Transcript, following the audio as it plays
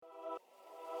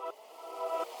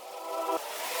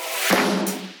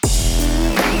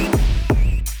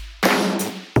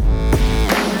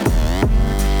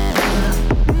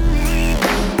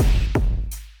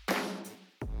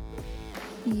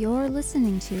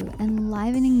listening to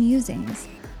Enlivening Musings,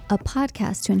 a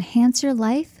podcast to enhance your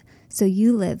life so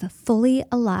you live fully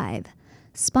alive.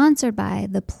 Sponsored by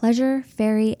the Pleasure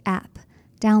Fairy app.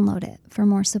 Download it for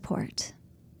more support.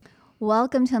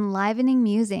 Welcome to Enlivening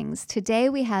Musings. Today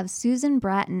we have Susan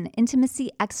Bratton,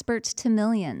 intimacy expert to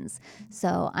millions.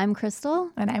 So I'm Crystal.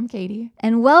 And I'm Katie.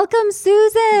 And welcome,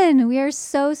 Susan. We are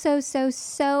so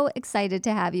excited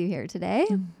to have you here today.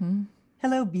 Mm-hmm.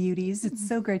 Hello, beauties. It's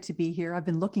so great to be here. I've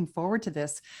been looking forward to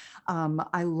this.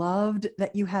 I loved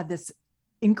that you had this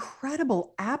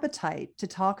incredible appetite to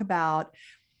talk about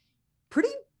pretty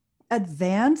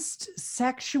advanced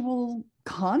sexual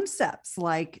concepts,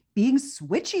 like being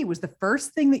switchy was the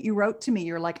first thing that you wrote to me.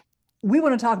 You're like, we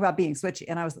want to talk about being switchy.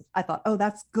 And I thought, oh,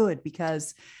 that's good,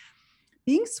 because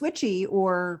being switchy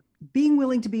or being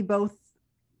willing to be both,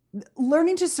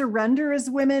 learning to surrender as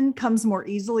women comes more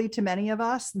easily to many of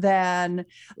us than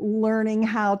learning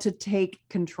how to take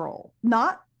control.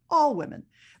 Not all women,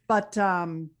 but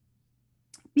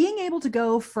being able to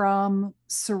go from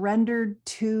surrendered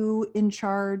to in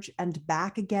charge and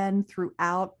back again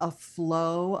throughout a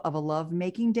flow of a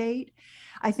lovemaking date,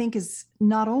 I think is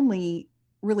not only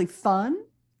really fun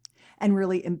and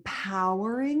really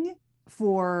empowering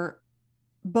for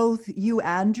both you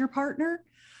and your partner,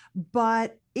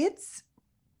 but it's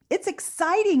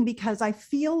exciting because I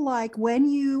feel like when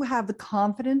you have the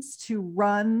confidence to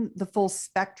run the full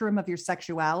spectrum of your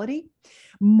sexuality,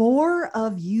 more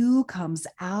of you comes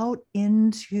out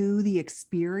into the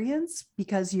experience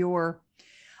because you're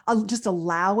just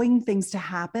allowing things to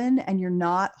happen and you're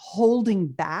not holding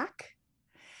back.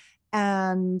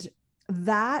 And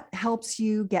that helps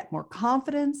you get more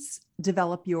confidence,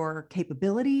 develop your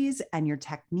capabilities and your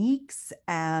techniques,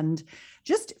 and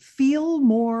just feel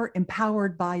more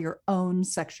empowered by your own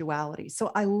sexuality.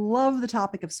 So I love the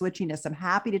topic of switchiness. I'm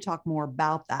happy to talk more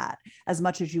about that as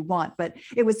much as you want. But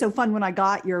it was so fun when I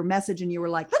got your message and you were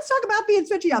like, let's talk about being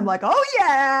switchy. I'm like, oh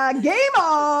yeah, game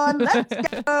on. Let's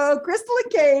go, Crystal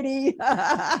and Katie.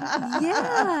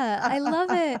 Yeah, I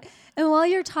love it. And while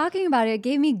you're talking about it, it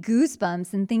gave me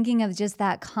goosebumps and thinking of just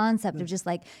that concept of just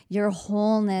like your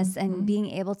wholeness and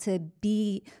being able to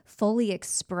be fully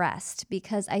expressed,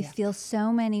 because I feel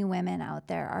so many women out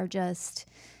there are just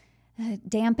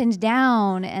dampened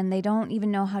down and they don't even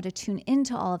know how to tune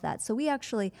into all of that. So we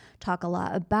actually talk a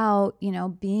lot about,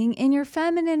 being in your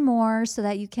feminine more so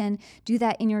that you can do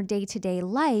that in your day-to-day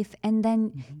life. And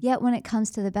then yet when it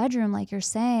comes to the bedroom, like you're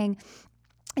saying,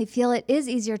 I feel it is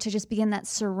easier to just be in that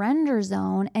surrender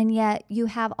zone, and yet you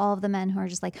have all of the men who are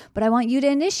just like, but I want you to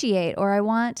initiate, or I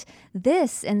want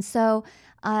this. And so,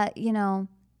 I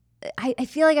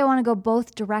feel like I want to go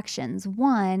both directions.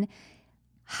 One,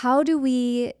 how do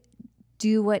we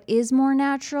do what is more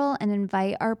natural and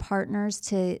invite our partners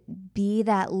to be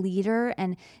that leader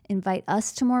and invite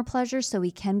us to more pleasure so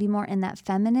we can be more in that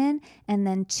feminine? And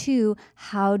then two,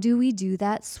 how do we do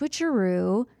that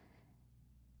switcheroo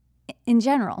in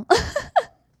general?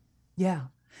 Yeah.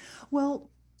 Well,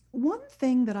 one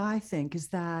thing that I think is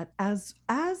that as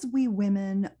we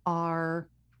women are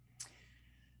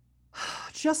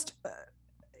just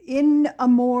in a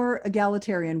more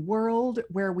egalitarian world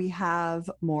where we have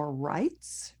more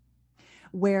rights,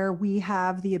 where we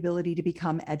have the ability to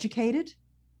become educated,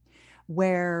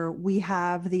 where we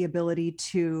have the ability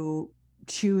to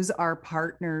choose our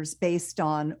partners based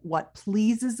on what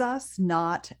pleases us,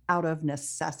 not out of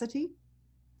necessity.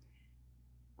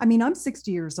 I mean, I'm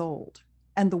 60 years old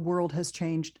and the world has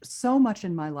changed so much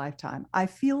in my lifetime. I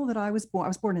feel that I was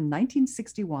born in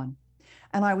 1961,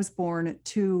 and I was born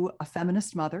to a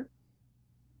feminist mother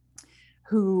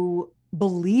who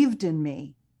believed in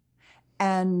me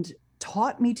and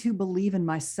taught me to believe in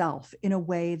myself in a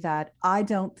way that I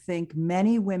don't think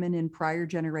many women in prior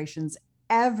generations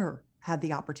ever had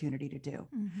the opportunity to do.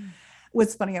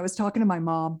 What's funny, I was talking to my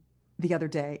mom the other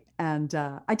day, and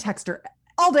I text her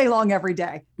all day long, every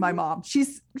day. My mom,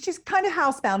 she's kind of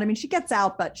housebound. I mean, she gets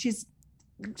out, but she's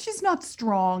not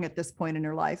strong at this point in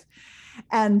her life.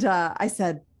 And I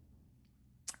said,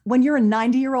 when you're a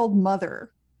 90-year-old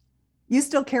mother, you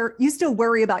still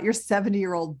worry about your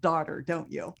 70-year-old daughter,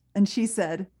 don't you? And she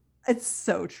said, it's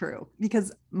so true,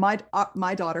 because my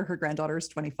daughter, her granddaughter is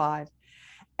 25,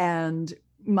 and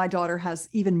my daughter has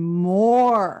even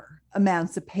more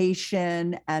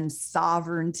emancipation and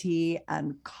sovereignty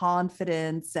and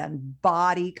confidence and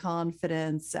body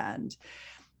confidence and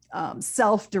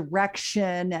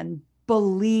self-direction and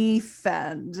belief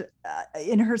and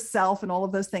in herself and all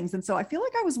of those things. And so I feel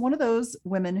like I was one of those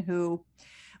women who,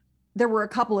 there were a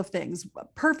couple of things,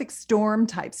 perfect storm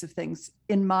types of things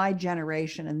in my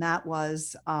generation. And that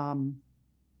was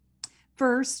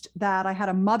first that I had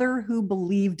a mother who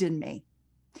believed in me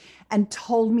and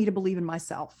told me to believe in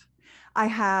myself. I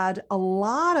had a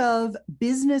lot of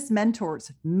business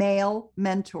mentors, male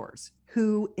mentors,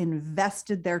 who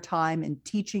invested their time in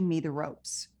teaching me the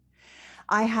ropes.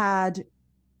 I had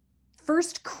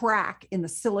first crack in the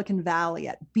Silicon Valley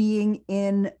at being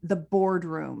in the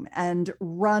boardroom and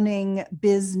running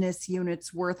business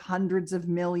units worth hundreds of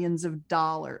millions of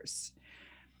dollars.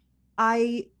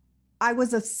 I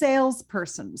was a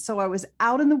salesperson, so I was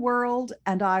out in the world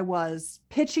and I was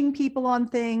pitching people on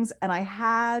things, and I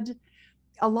had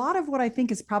a lot of what I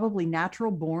think is probably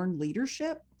natural born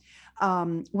leadership.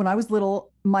 When I was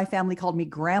little, my family called me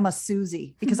Grandma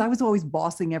Susie because I was always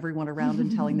bossing everyone around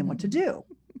and telling them what to do.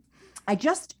 I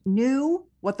just knew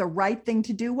what the right thing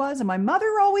to do was. And my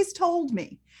mother always told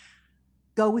me,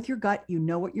 go with your gut. You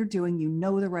know what you're doing. You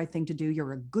know the right thing to do.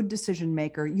 You're a good decision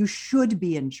maker. You should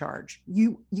be in charge.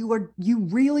 You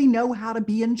really know how to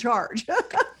be in charge.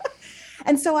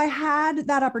 And so I had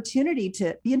that opportunity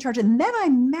to be in charge. And then I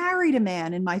married a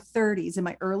man in my 30s, in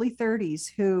my early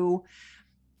 30s, who,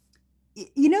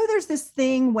 you know, there's this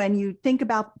thing when you think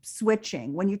about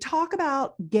switching, when you talk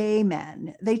about gay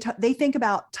men, they think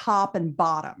about top and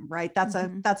bottom, right? That's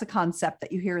a concept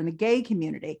that you hear in the gay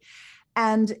community.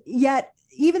 And yet,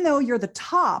 even though you're the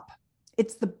top,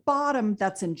 it's the bottom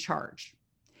that's in charge.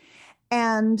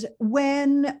 And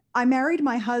when I married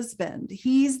my husband,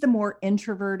 he's the more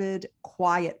introverted,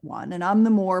 quiet one, and I'm the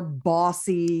more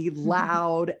bossy,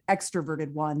 loud,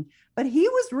 extroverted one. But he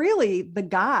was really the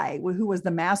guy who was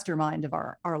the mastermind of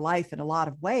our life in a lot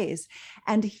of ways.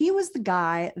 And he was the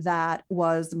guy that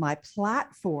was my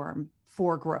platform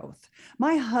for growth.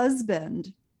 My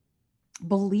husband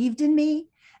believed in me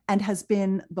and has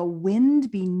been the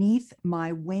wind beneath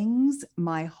my wings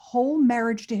my whole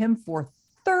marriage to him for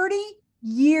 30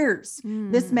 years.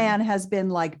 This man has been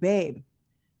like, babe,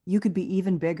 you could be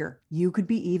even bigger. You could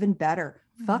be even better.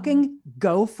 Fucking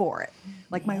go for it.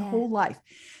 Like my whole life.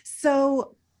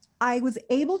 So I was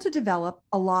able to develop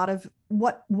a lot of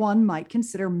what one might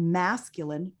consider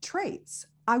masculine traits.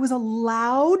 I was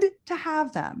allowed to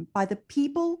have them by the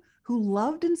people who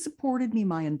loved and supported me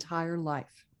my entire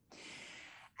life.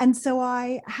 And so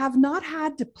I have not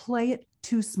had to play it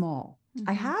too small.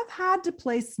 I have had to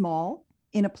play small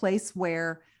in a place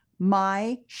where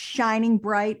my shining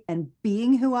bright and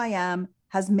being who I am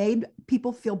has made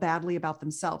people feel badly about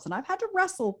themselves. And I've had to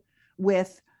wrestle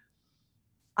with,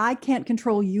 I can't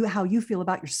control you, how you feel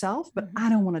about yourself, but I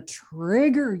don't want to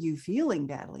trigger you feeling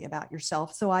badly about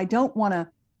yourself. So I don't want to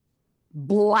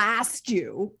blast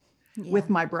you with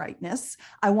my brightness.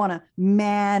 I want to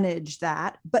manage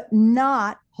that, but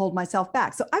not hold myself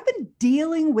back. So I've been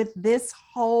dealing with this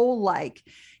whole like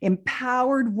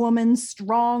empowered woman,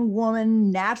 strong woman,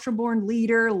 natural born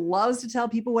leader, loves to tell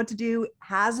people what to do,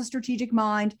 has a strategic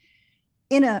mind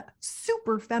in a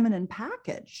super feminine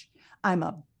package. I'm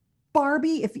a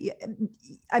Barbie.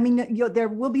 There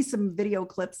will be some video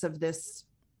clips of this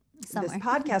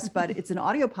podcast, but it's an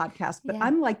audio podcast, but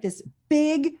I'm like this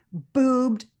big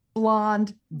boobed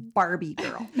blonde Barbie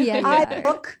girl. I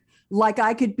look like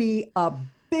I could be a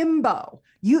bimbo.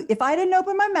 If I didn't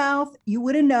open my mouth, you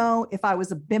wouldn't know if I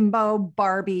was a bimbo,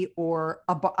 Barbie, or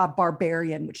a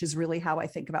barbarian, which is really how I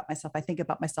think about myself. I think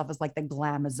about myself as like the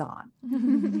glamazon.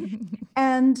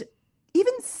 And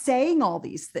even saying all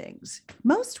these things,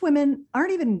 most women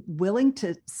aren't even willing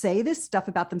to say this stuff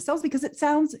about themselves because it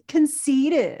sounds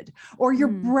conceited, or you're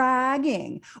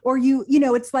bragging, or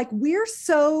it's like we're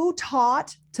so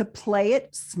taught to play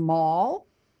it small.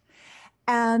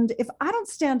 And if I don't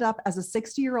stand up as a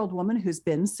 60-year-old woman who's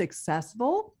been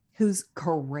successful, who's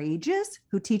courageous,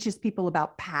 who teaches people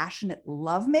about passionate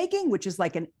lovemaking, which is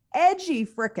like an edgy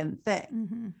freaking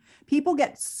thing, people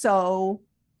get so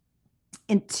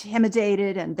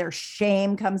intimidated and their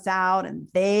shame comes out and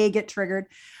they get triggered.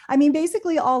 I mean,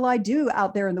 basically all I do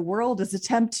out there in the world is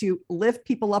attempt to lift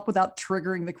people up without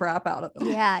triggering the crap out of them.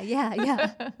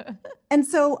 Yeah. And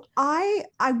so I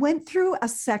went through a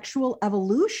sexual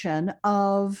evolution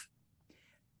of,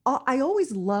 I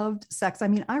always loved sex. I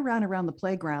mean, I ran around the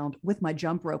playground with my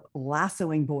jump rope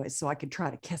lassoing boys so I could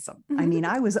try to kiss them. I mean,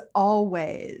 I was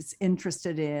always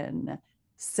interested in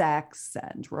sex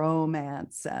and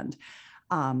romance. And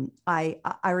I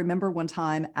remember one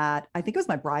time at, I think it was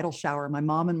my bridal shower, my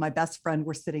mom and my best friend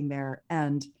were sitting there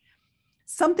and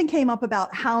something came up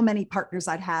about how many partners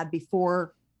I'd had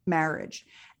before marriage.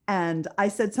 And I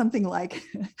said something like,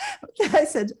 I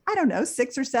said, I don't know,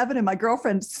 6 or 7. And my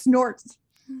girlfriend snorts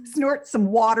some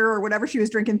water or whatever she was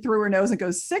drinking through her nose and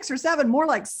goes, 6 or 7, more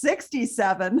like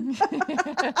 67.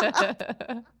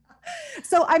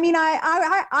 So, I mean,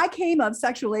 I came of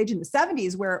sexual age in the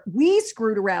 70s where we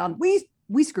screwed around.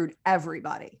 We screwed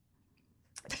everybody.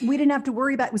 We didn't have to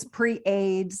worry about, it was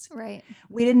pre-AIDS. Right.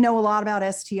 We didn't know a lot about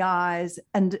STIs,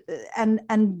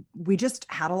 and we just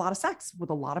had a lot of sex with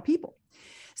a lot of people.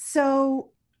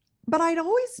 So, but I'd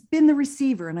always been the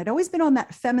receiver, and I'd always been on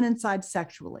that feminine side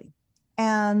sexually.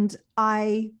 And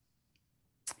I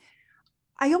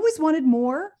always wanted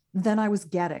more than I was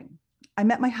getting. I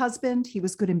met my husband. He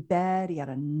was good in bed. He had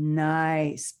a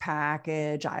nice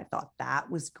package. I thought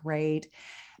that was great,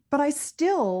 but I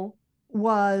still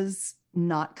was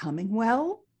not coming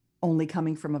well, only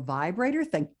coming from a vibrator.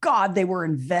 Thank God they were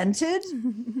invented.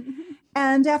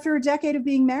 And after a decade of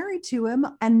being married to him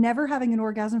and never having an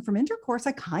orgasm from intercourse,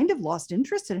 I kind of lost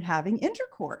interest in having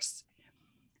intercourse.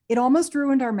 It almost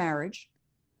ruined our marriage.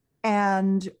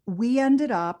 And we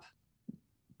ended up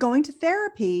going to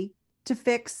therapy to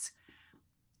fix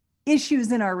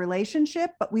issues in our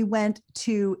relationship, but we went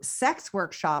to sex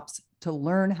workshops to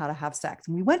learn how to have sex.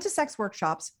 And we went to sex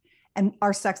workshops, and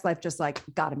our sex life just like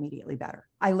got immediately better.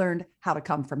 I learned how to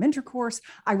come from intercourse.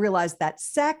 I realized that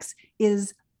sex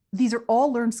is, these are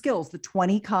all learned skills, the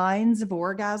 20 kinds of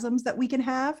orgasms that we can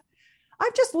have.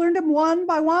 I've just learned them one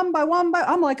by one.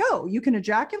 I'm like, oh, you can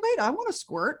ejaculate? I want to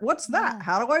squirt. What's that? Yeah.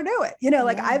 How do I do it? You know,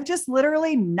 like Yeah. I've just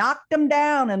literally knocked them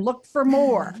down and looked for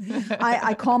more.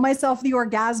 I call myself the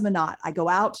orgasmonaut. I go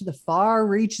out to the far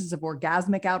reaches of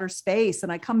orgasmic outer space,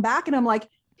 and I come back and I'm like,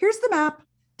 here's the map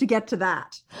to get to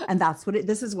that. And that's what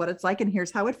this is what it's like. And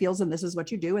here's how it feels. And this is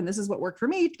what you do. And this is what worked for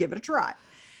me. Give it a try.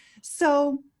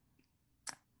 So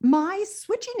my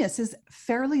switchiness is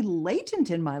fairly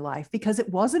latent in my life, because it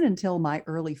wasn't until my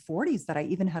early 40s that I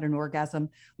even had an orgasm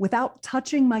without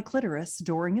touching my clitoris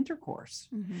during intercourse,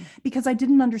 because I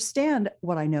didn't understand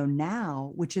what I know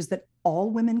now, which is that all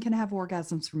women can have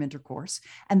orgasms from intercourse,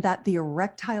 and that the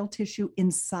erectile tissue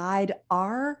inside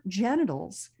our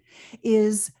genitals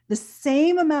is the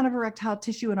same amount of erectile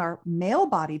tissue in our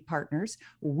male-bodied partners.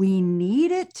 We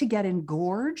need it to get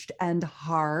engorged and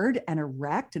hard and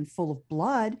erect and full of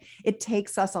blood. It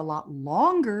takes us a lot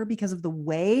longer because of the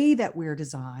way that we're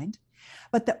designed.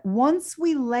 But that once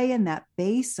we lay in that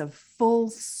base of full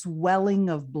swelling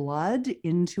of blood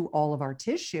into all of our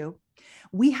tissue,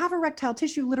 we have erectile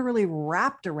tissue literally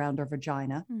wrapped around our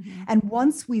vagina. And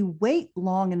once we wait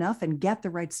long enough and get the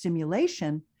right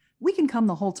stimulation, we can come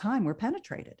the whole time we're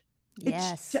penetrated.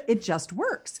 Yes. It just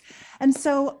works. And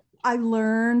so I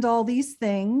learned all these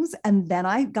things, and then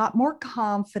I got more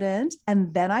confident.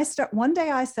 And then one day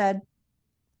I said,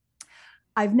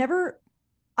 I've never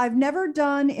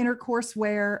done intercourse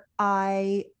where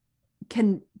I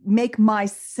can make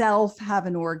myself have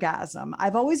an orgasm.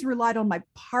 I've always relied on my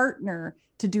partner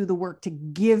to do the work to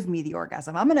give me the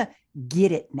orgasm. I'm going to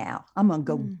get it now. I'm going to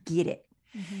go get it.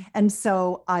 And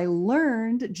so I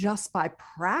learned just by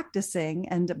practicing.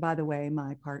 And by the way,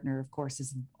 my partner, of course,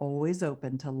 is always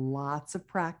open to lots of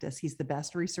practice. He's the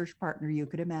best research partner you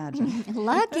could imagine.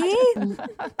 Lucky.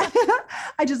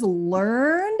 I just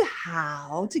learned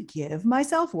how to give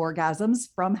myself orgasms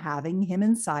from having him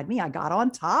inside me. I got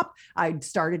on top. I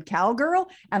started cowgirl,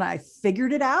 and I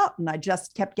figured it out, and I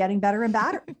just kept getting better and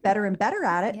better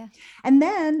at it. Yeah. And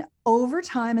then over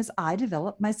time, as I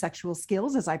developed my sexual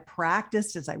skills, as I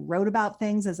practiced, as I wrote about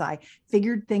things, as I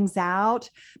figured things out,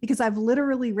 because I've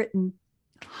literally written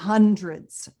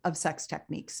hundreds of sex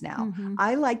techniques now.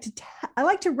 I like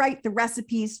to write the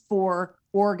recipes for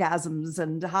orgasms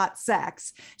and hot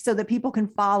sex so that people can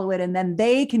follow it, and then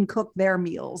they can cook their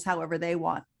meals however they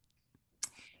want.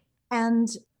 And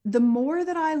the more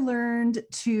that I learned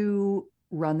to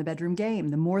run the bedroom game,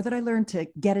 the more that I learned to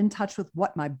get in touch with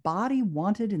what my body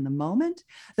wanted in the moment,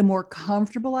 the more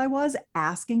comfortable I was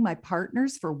asking my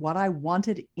partners for what I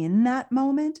wanted in that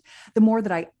moment, the more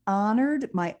that I honored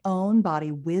my own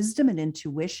body wisdom and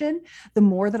intuition, the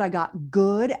more that I got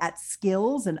good at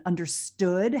skills and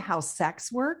understood how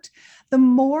sex worked, the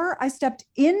more I stepped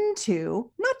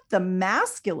into not the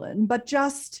masculine, but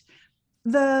just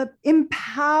the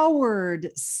empowered,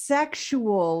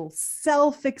 sexual,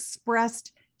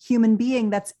 self-expressed human being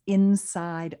that's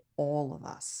inside all of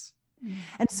us.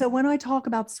 And so when I talk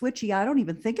about switchy, I don't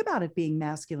even think about it being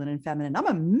masculine and feminine. I'm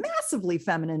a massively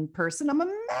feminine person. I'm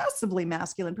a massively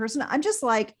masculine person. I'm just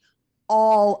like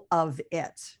all of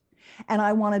it. And I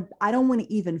don't want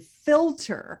to even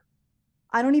filter.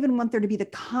 I don't even want there to be the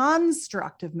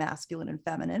construct of masculine and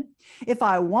feminine. If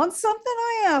I want something,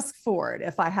 I ask for it.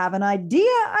 If I have an idea,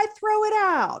 I throw it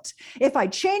out. If I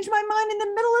change my mind in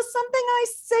the middle of something, I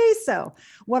say so.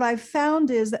 What I've found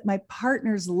is that my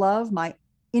partners love my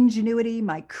ingenuity,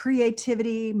 my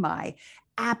creativity, my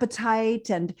appetite.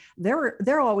 And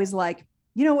they're always like,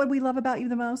 you know what we love about you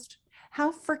the most?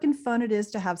 How freaking fun it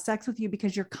is to have sex with you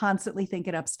because you're constantly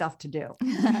thinking up stuff to do.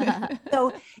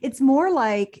 So it's more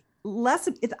like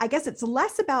I guess it's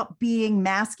less about being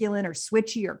masculine or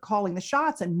switchy or calling the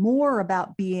shots and more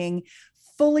about being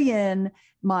fully in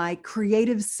my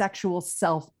creative sexual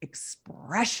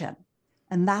self-expression.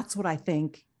 And that's what I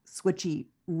think switchy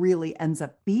really ends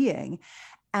up being.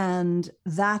 And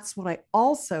that's what I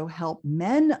also help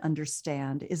men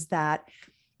understand is that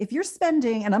if you're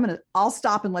spending, and I'll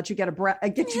stop and let you get a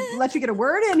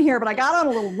word in here, but I got on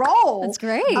a little roll. That's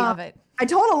great. Love it. I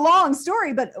told a long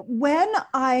story, but when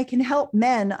I can help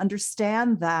men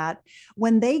understand that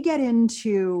when they get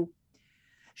into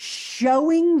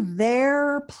showing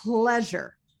their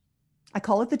pleasure, I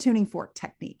call it the tuning fork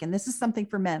technique. And this is something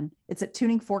for men. It's at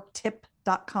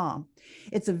tuningforktip.com.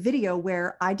 It's a video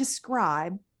where I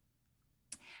describe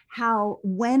how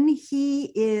when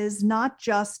he is not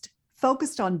just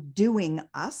focused on doing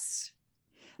us,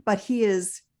 but he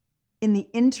is in the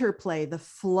interplay, the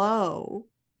flow,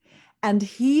 and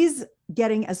he's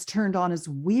getting as turned on as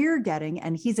we're getting,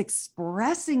 and he's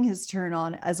expressing his turn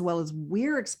on as well as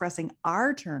we're expressing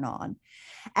our turn on.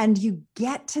 And you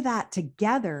get to that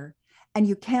together, and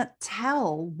you can't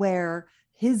tell where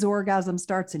his orgasm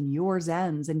starts and yours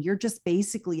ends. And you're just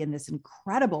basically in this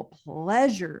incredible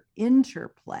pleasure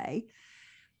interplay.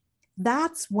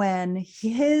 That's when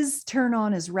his turn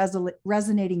on is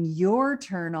resonating your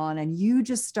turn on, and you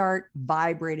just start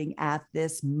vibrating at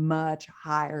this much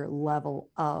higher level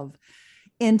of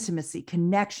intimacy,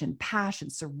 connection,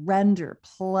 passion, surrender,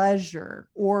 pleasure,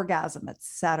 orgasm,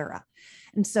 etc.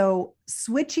 And so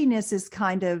switchiness is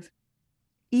kind of,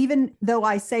 even though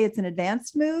I say it's an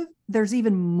advanced move, there's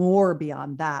even more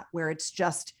beyond that, where it's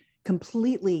just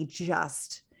completely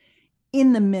just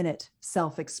in the minute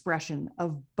self-expression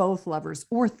of both lovers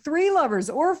or 3 lovers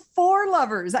or 4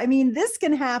 lovers. I mean, this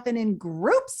can happen in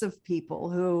groups of people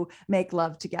who make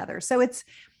love together. So it's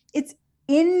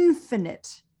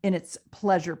infinite in its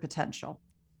pleasure potential.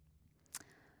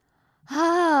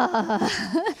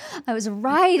 I was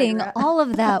writing all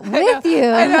of that with you.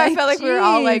 I know. I felt like we were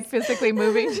all like physically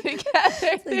moving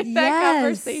together in that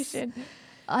conversation.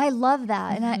 I love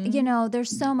that. And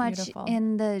there's so much Beautiful.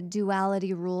 in the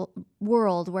duality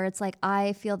world where it's like,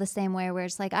 I feel the same way, where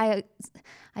it's like, I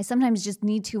sometimes just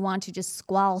want to just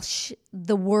squelch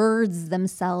the words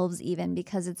themselves even,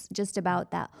 because it's just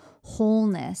about that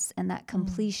wholeness and that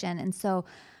completion. And so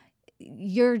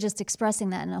you're just expressing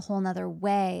that in a whole nother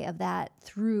way of that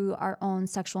through our own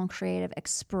sexual and creative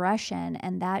expression.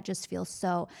 And that just feels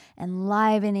so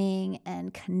enlivening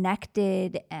and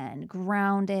connected and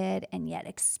grounded and yet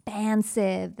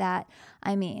expansive that,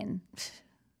 I mean,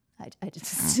 I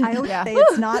always say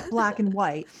it's not black and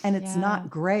white and it's not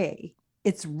gray.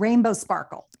 It's rainbow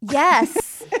sparkle.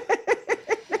 Yes.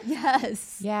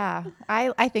 Yes. Yeah.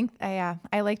 I think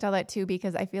I liked all that too,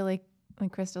 because I feel like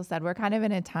Crystal said, we're kind of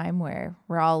in a time where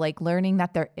we're all like learning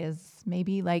that there is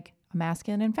maybe like a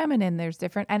masculine and feminine, there's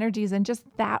different energies, and just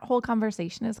that whole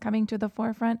conversation is coming to the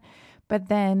forefront. But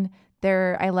then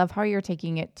I love how you're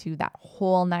taking it to that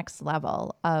whole next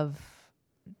level of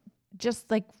just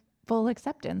like full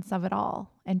acceptance of it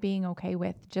all and being okay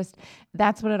with just,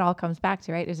 that's what it all comes back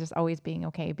to, right? Is just always being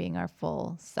okay, being our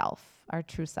full self, our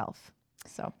true self.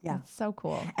 So yeah, it's so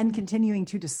cool. And continuing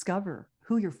to discover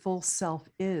who your full self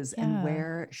is and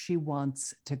where she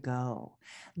wants to go,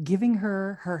 giving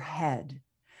her her head,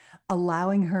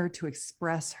 allowing her to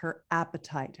express her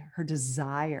appetite, her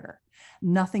desire.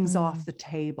 Nothing's off the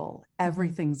table.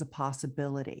 Everything's a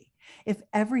possibility. If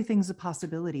everything's a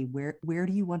possibility, where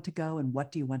do you want to go and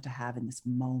what do you want to have in this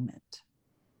moment?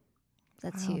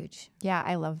 That's huge. Yeah,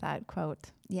 I love that quote.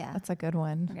 Yeah. That's a good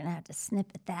one. We're going to have to snip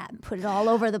at that and put it all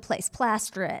over the place,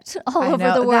 plaster it all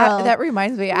over the world. That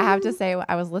reminds me, I have to say,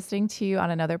 I was listening to you on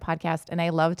another podcast and I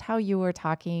loved how you were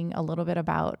talking a little bit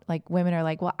about like women are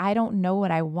like, well, I don't know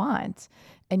what I want.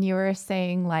 And you were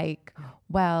saying like,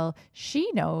 well, she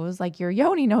knows, like your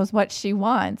yoni knows what she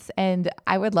wants. And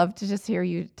I would love to just hear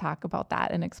you talk about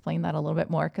that and explain that a little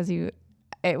bit more, because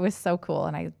it was so cool.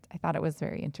 And I thought it was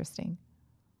very interesting.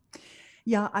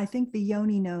 Yeah, I think the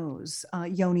yoni knows,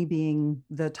 yoni being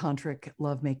the tantric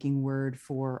lovemaking word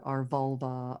for our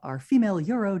vulva, our female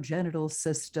urogenital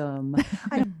system.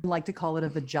 I don't like to call it a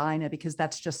vagina because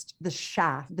that's just the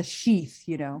shaft, the sheath,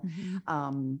 you know.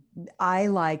 Mm-hmm. I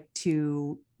like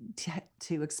to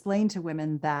explain to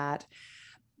women that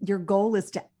your goal is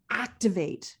to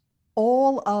activate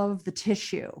all of the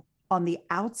tissue on the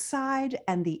outside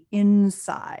and the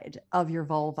inside of your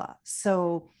vulva.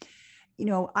 So, you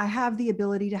know, I have the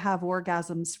ability to have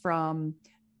orgasms from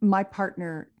my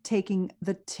partner taking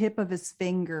the tip of his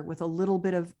finger with a little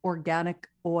bit of organic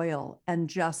oil and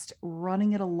just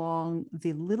running it along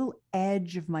the little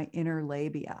edge of my inner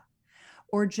labia,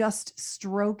 or just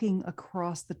stroking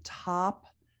across the top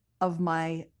of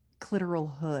my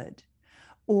clitoral hood,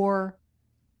 or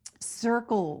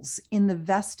circles in the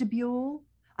vestibule.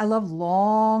 I love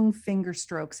long finger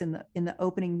strokes in the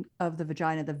opening of the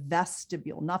vagina, the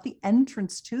vestibule, not the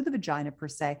entrance to the vagina per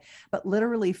se, but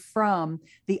literally from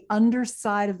the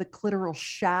underside of the clitoral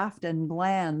shaft and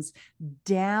glands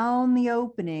down the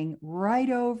opening,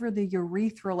 right over the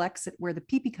urethral exit where the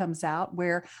pee-pee comes out,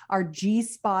 where our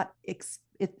G-spot it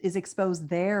is exposed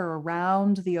there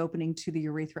around the opening to the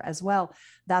urethra as well.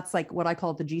 That's like what I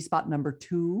call the G-spot number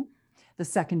 2. The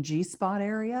second G-spot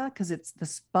area, because it's the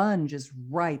sponge is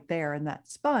right there. And that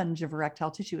sponge of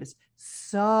erectile tissue is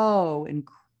so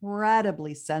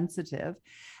incredibly sensitive.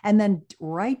 And then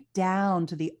right down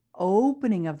to the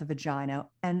opening of the vagina,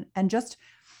 and just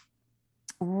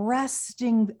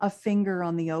resting a finger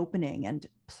on the opening and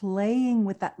playing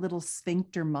with that little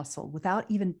sphincter muscle without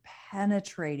even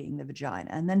penetrating the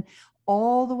vagina. And then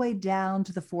all the way down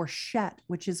to the fourchette,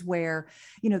 which is where,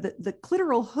 the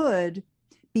clitoral hood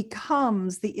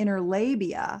becomes the inner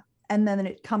labia, and then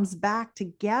it comes back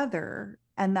together,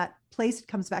 and that place it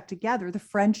comes back together, the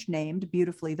French named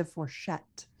beautifully the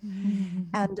fourchette. Mm-hmm.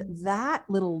 And that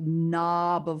little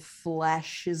knob of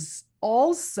flesh is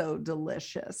also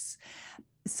delicious.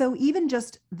 So even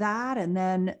just that, and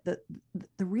then the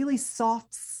really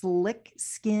soft, slick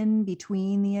skin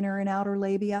between the inner and outer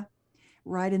labia,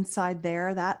 right inside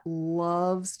there, that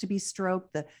loves to be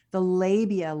stroked. The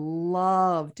labia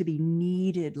love to be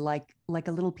kneaded like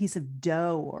a little piece of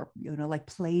dough, or like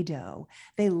Play-Doh.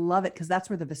 They love it because that's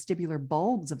where the vestibular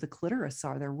bulbs of the clitoris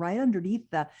are. They're right underneath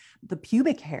the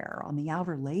pubic hair on the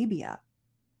outer labia.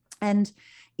 And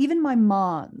even my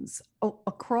mons,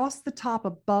 across the top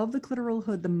above the clitoral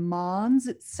hood, the mons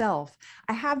itself,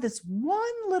 I have this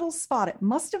one little spot. It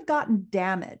must have gotten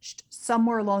damaged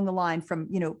somewhere along the line from,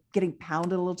 getting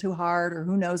pounded a little too hard, or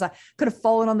who knows, I could have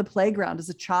fallen on the playground as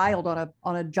a child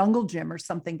on a jungle gym or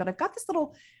something. But I've got this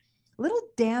little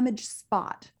damaged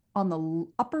spot on the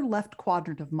upper left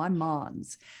quadrant of my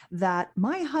mons that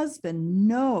my husband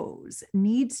knows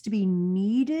needs to be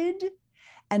kneaded.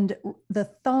 And the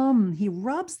thumb, he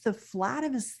rubs the flat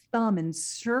of his thumb and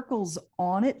circles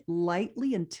on it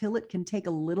lightly until it can take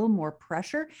a little more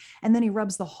pressure. And then he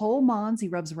rubs the whole mons. He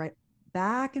rubs right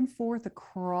back and forth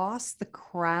across the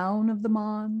crown of the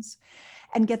mons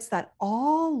and gets that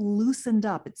all loosened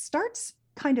up. It starts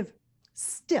kind of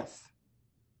stiff.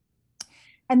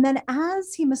 And then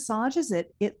as he massages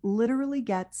it, it literally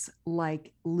gets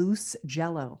like loose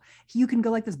jello. You can go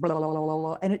like this, blah, blah, blah, blah,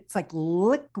 blah, and it's like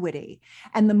liquidy.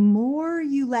 And the more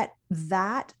you let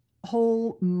that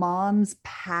whole mons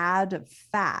pad of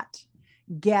fat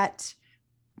get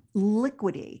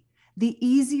liquidy, the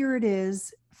easier it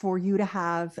is for you to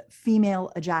have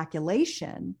female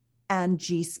ejaculation and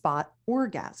G-spot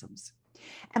orgasms.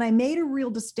 And I made a real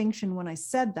distinction when I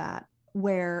said that,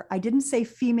 where I didn't say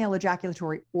female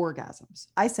ejaculatory orgasms.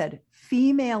 I said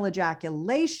female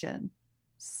ejaculation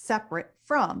separate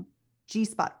from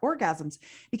G-spot orgasms,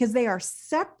 because they are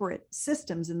separate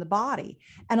systems in the body.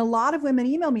 And a lot of women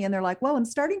email me and they're like, well, I'm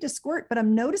starting to squirt, but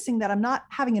I'm noticing that I'm not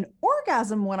having an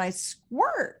orgasm when I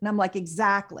squirt. And I'm like,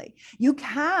 exactly. You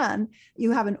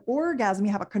have an orgasm,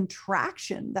 you have a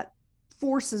contraction that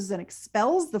forces and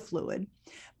expels the fluid,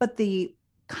 but the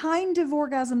kind of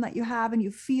orgasm that you have and you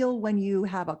feel when you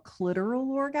have a clitoral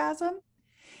orgasm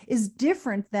is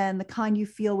different than the kind you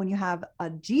feel when you have a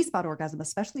G-spot orgasm,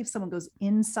 especially if someone goes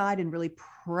inside and really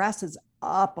presses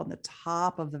up on the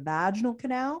top of the vaginal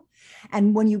canal.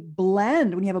 And when you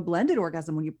have a blended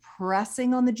orgasm, when you're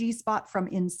pressing on the G-spot from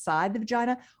inside the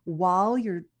vagina while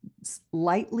you're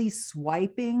lightly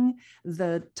swiping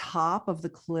the top of the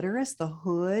clitoris, the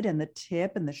hood and the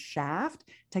tip and the shaft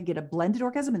to get a blended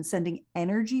orgasm and sending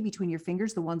energy between your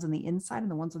fingers, the ones on the inside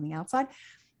and the ones on the outside,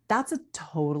 that's a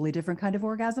totally different kind of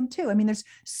orgasm too. I mean, there's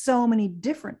so many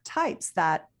different types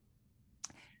that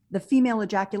the female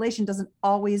ejaculation doesn't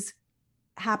always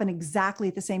happen exactly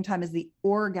at the same time as the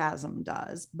orgasm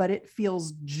does, but it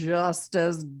feels just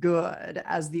as good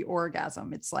as the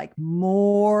orgasm. It's like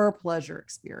more pleasure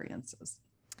experiences.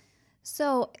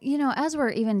 So, as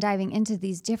we're even diving into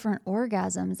these different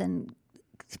orgasms and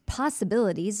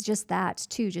possibilities, just that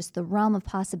too, just the realm of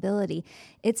possibility,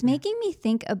 it's making me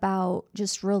think about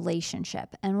just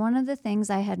relationship. And one of the things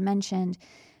I had mentioned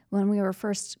when we were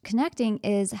first connecting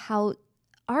is how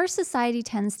our society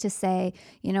tends to say,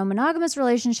 monogamous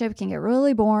relationship can get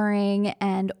really boring,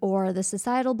 and or the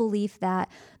societal belief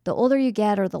that the older you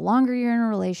get or the longer you're in a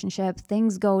relationship,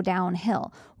 things go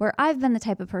downhill. Where I've been the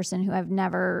type of person who I've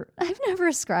never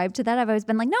ascribed to that. I've always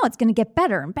been like, no, it's going to get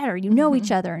better and better. You know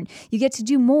each other and you get to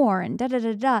do more and da da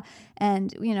da da.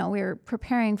 And we were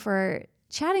preparing for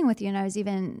chatting with you, and I was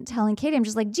even telling Katie, I'm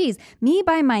just like, geez, me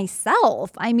by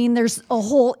myself, I mean, there's a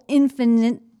whole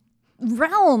infinite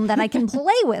realm that I can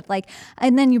play with,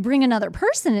 and then you bring another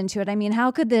person into it. I mean,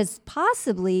 how could this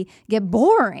possibly get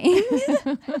boring?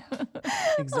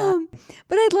 Exactly.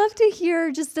 But I'd love to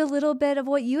hear just a little bit of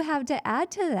what you have to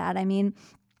add to that. I mean,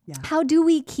 how do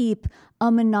we keep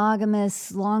a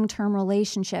monogamous long-term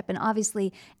relationship? And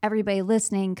obviously everybody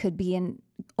listening could be in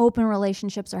open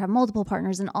relationships or have multiple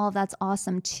partners, and all of that's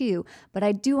awesome too. But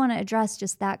I do want to address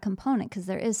just that component, because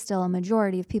there is still a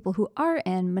majority of people who are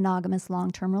in monogamous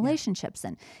long-term relationships,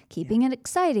 and keeping it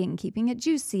exciting, keeping it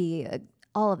juicy,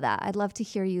 all of that. I'd love to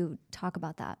hear you talk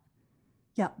about that.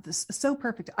 Yeah, this is so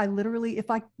perfect. I literally,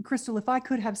 Crystal, if I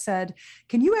could have said,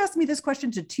 can you ask me this question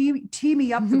to tee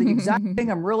me up for the exact thing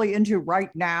I'm really into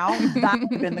right now? That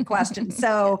would have been the question.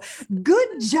 So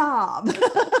good job.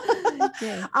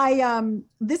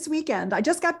 This weekend, I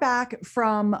just got back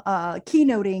from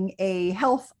keynoting a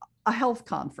health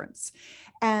conference.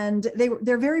 And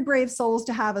they're very brave souls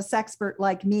to have a sexpert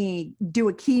like me do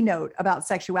a keynote about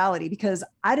sexuality, because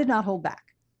I did not hold back.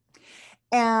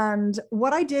 And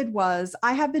what I did was,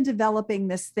 I have been developing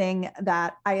this thing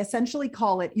that I essentially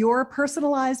call it your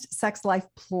personalized sex life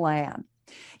plan.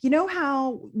 You know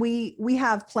how we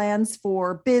have plans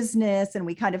for business, and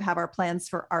we kind of have our plans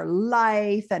for our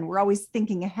life, and we're always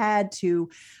thinking ahead to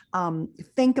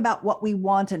think about what we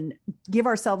want and give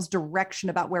ourselves direction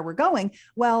about where we're going.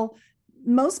 Well,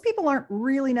 most people aren't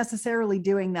really necessarily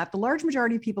doing that. The large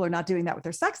majority of people are not doing that with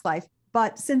their sex life.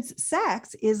 But since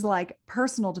sex is like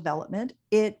personal development,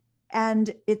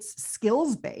 it's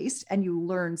skills based, and you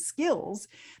learn skills,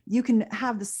 you can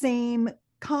have the same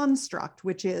construct,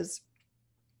 which is,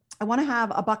 I want to have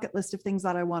a bucket list of things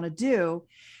that I want to do,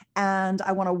 and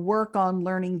I want to work on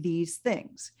learning these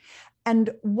things.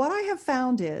 And what I have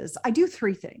found is, I do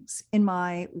three things in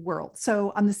my world.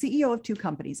 So I'm the CEO of two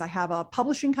companies. I have a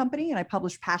publishing company, and I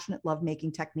publish passionate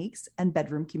lovemaking techniques and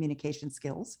bedroom communication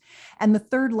skills. And the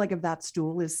third leg of that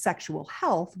stool is sexual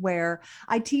health, where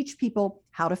I teach people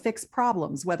how to fix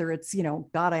problems, whether it's,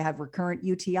 God, I have recurrent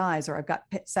UTIs, or I've got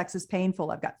sex is painful,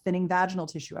 I've got thinning vaginal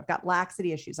tissue, I've got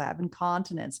laxity issues, I have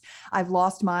incontinence, I've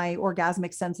lost my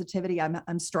orgasmic sensitivity,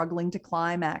 I'm struggling to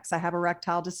climax, I have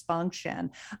erectile dysfunction.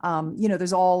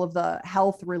 There's all of the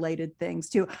health related things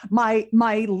too. My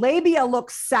labia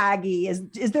looks saggy.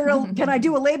 Can I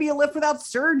do a labia lift without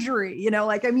surgery?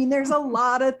 There's a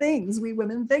lot of things we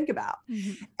women think about,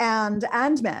 and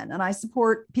men, and I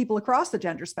support people across the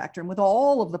gender spectrum with all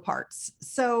of the parts.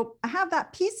 So I have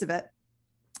that piece of it,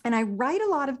 and I write a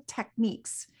lot of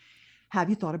techniques. Have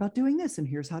you thought about doing this? And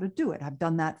here's how to do it. I've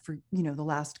done that for, the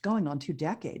last going on 2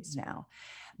 decades now.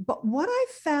 But what I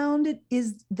found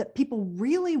is that people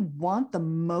really want the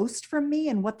most from me,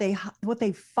 and what they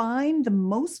find the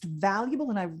most valuable.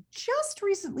 And I've just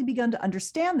recently begun to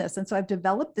understand this. And so I've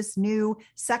developed this new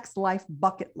sex life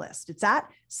bucket list. It's at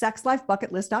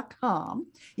sexlifebucketlist.com.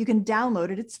 You can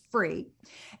download it. It's free.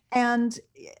 And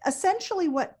essentially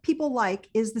what people like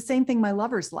is the same thing my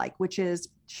lovers like, which is,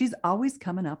 she's always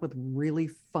coming up with really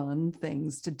fun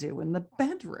things to do in the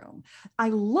bedroom. I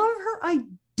love her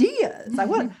ideas. I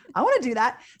want to do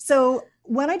that. So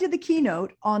when I did the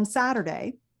keynote on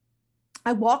Saturday,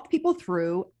 I walked people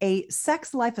through a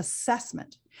sex life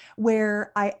assessment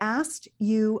where I asked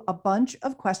you a bunch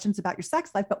of questions about your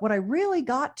sex life. But what I really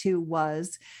got to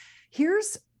was,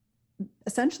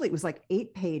 essentially it was like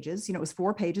 8 pages, it was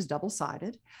 4 pages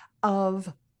double-sided,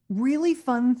 of really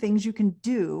fun things you can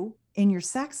do in your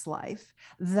sex life,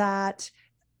 that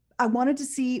I wanted to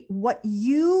see what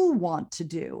you want to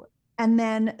do. And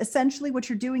then essentially what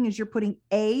you're doing is you're putting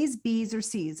A's, B's, or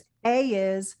C's. A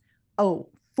is, oh,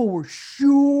 for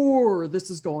sure, this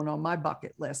is going on my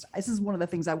bucket list. This is one of the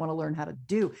things I want to learn how to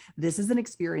do. This is an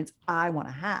experience I want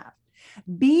to have.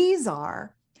 B's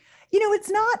are, it's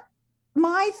not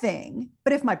my thing,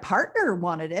 but if my partner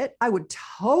wanted it, I would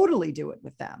totally do it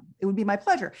with them. It would be my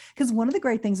pleasure. Because one of the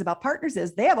great things about partners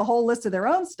is they have a whole list of their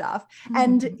own stuff,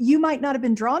 and you might not have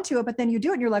been drawn to it, but then you do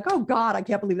it and you're like, oh God, I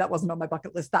can't believe that wasn't on my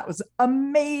bucket list. That was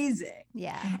amazing.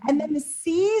 Yeah. And then the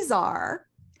C's are,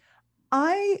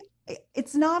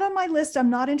 it's not on my list. I'm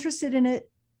not interested in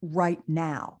it right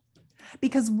now.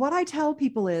 Because what I tell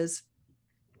people is,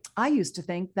 I used to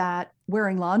think that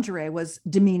wearing lingerie was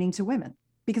demeaning to women.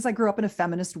 because I grew up in a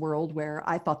feminist world where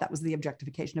I thought that was the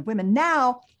objectification of women.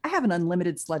 Now I have an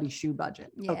unlimited slutty shoe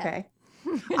budget. Yeah. Okay.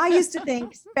 I used to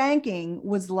think spanking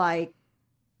was like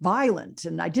violent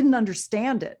and I didn't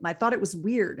understand it. And I thought it was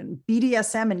weird, and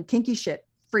BDSM and kinky shit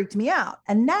freaked me out.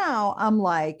 And now I'm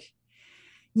like,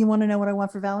 you want to know what I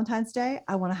want for Valentine's Day?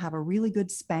 I want to have a really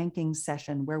good spanking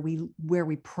session where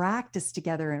we practice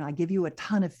together and I give you a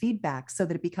ton of feedback so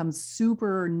that it becomes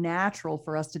super natural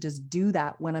for us to just do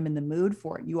that when I'm in the mood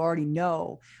for it. You already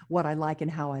know what I like and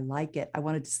how I like it. I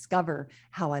want to discover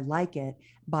how I like it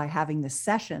by having this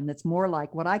session that's more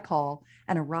like what I call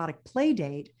an erotic play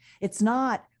date. It's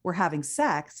not we're having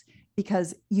sex,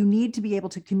 because you need to be able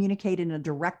to communicate in a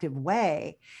directive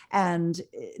way. And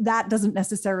that doesn't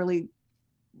necessarily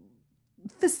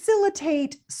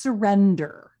facilitate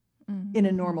surrender in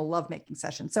a normal lovemaking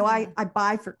session. So I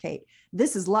bifurcate.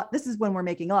 This is when we're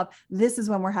making love. This is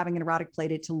when we're having an erotic play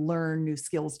date to learn new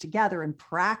skills together and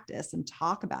practice and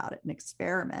talk about it and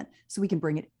experiment so we can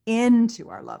bring it into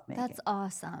our lovemaking. That's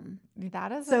awesome.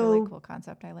 That is a really cool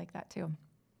concept. I like that too.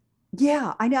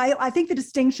 Yeah, I know. I think the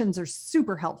distinctions are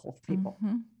super helpful for people.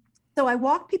 Mm-hmm. So I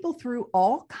walk people through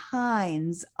all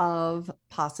kinds of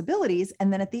possibilities.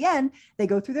 And then at the end, they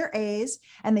go through their A's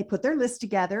and they put their list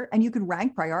together, and you can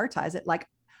rank prioritize it. Like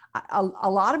a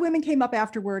lot of women came up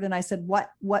afterward and I said, what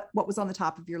was on the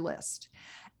top of your list?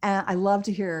 And I love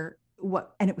to hear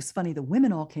and it was funny. The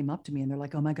women all came up to me and they're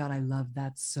like, oh my God, I love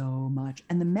that so much.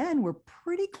 And the men were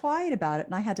pretty quiet about it.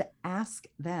 And I had to ask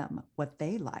them what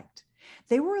they liked.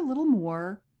 They were a little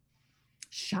more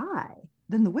shy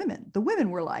than the women. The women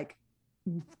were like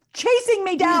chasing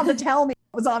me down to tell me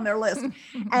what was on their list.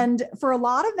 And for a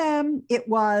lot of them, it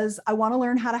was, I want to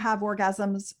learn how to have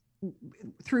orgasms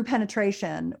through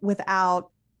penetration without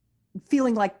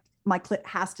feeling like my clit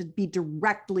has to be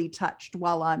directly touched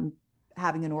while I'm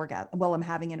having an orgasm, while I'm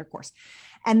having intercourse.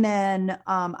 And then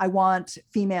I want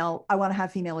to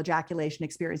have female ejaculation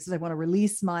experiences. I want to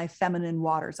release my feminine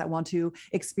waters. I want to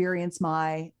experience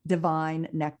my divine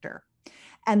nectar.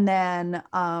 And then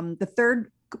the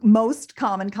third most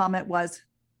common comment was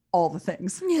all the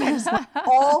things. I just want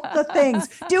all the things.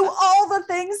 Do all the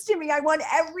things to me. I want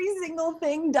every single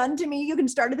thing done to me. You can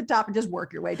start at the top and just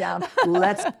work your way down.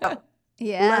 Let's go.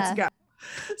 Yeah. Let's go.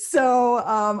 So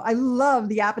I love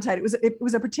the appetite. It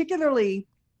was a particularly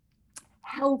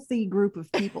healthy group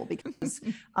of people because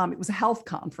it was a health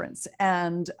conference,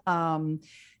 and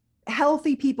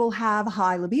healthy people have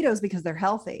high libidos because they're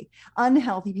healthy.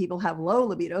 Unhealthy people have low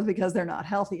libidos because they're not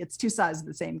healthy. It's two sides of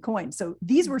the same coin. So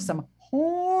these were some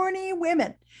horny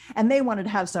women, and they wanted to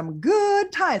have some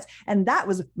good times. And that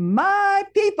was my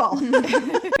people.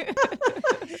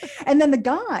 And then the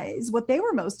guys, what they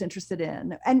were most interested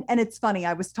in, and it's funny,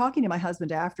 I was talking to my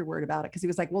husband afterward about it because he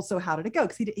was like, well, so how did it go?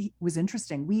 Because he was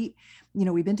interesting. We've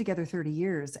been together 30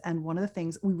 years. And one of the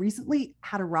things, we recently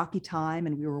had a rocky time,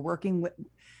 and we were working with,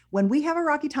 when we have a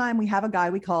rocky time, we have a guy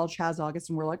we call Chaz August,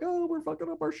 and we're like, oh, we're fucking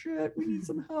up our shit. We need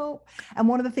some help. And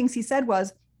one of the things he said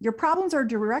was, your problems are a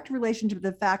direct relation to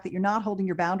the fact that you're not holding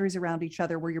your boundaries around each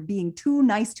other, where you're being too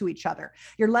nice to each other.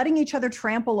 You're letting each other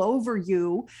trample over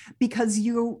you because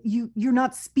you're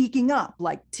not speaking up.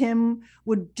 Like Tim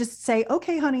would just say,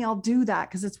 okay, honey, I'll do that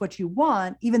because it's what you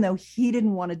want, even though he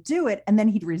didn't want to do it. And then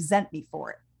he'd resent me for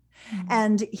it. Mm-hmm.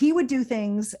 And he would do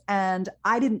things and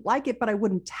I didn't like it, but I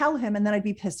wouldn't tell him. And then I'd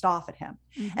be pissed off at him.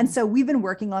 Mm-hmm. And so we've been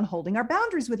working on holding our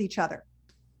boundaries with each other.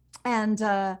 And,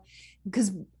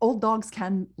 because old dogs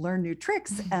can learn new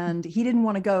tricks, and he didn't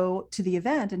want to go to the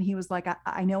event. And he was like,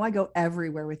 I know I go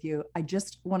everywhere with you. I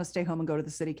just want to stay home and go to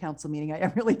the city council meeting.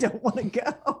 I really don't want to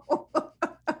go.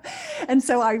 And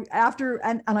so I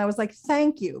was like,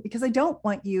 thank you, because I don't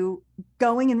want you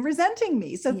going and resenting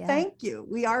me. So Thank you.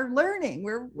 We are learning.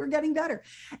 We're getting better.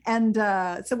 And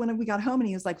so when we got home, and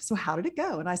he was like, so how did it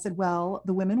go? And I said, well,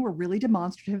 the women were really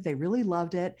demonstrative. They really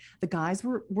loved it. The guys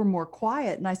were more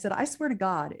quiet. And I said, I swear to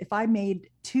God, if I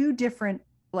made two different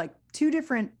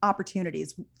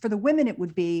opportunities for the women, it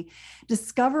would be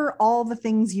discover all the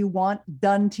things you want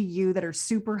done to you that are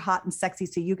super hot and sexy,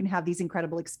 so you can have these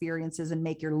incredible experiences and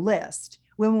make your list.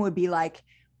 Women would be like,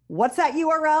 what's that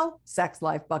URL?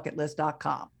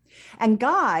 sexlifebucketlist.com. And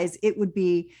guys, it would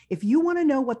be, if you want to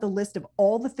know what the list of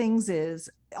all the things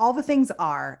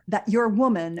are that your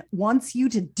woman wants you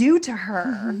to do to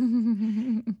her,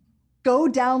 go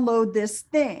download this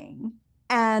thing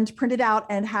and print it out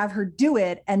and have her do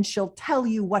it. And she'll tell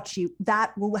you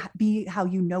that will be how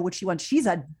you know what she wants. She's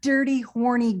a dirty,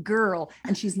 horny girl,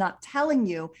 and she's not telling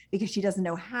you because she doesn't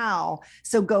know how.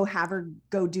 So go have her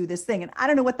go do this thing. And I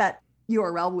don't know what that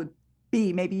URL would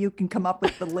be. Maybe you can come up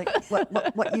with the link,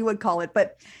 what you would call it.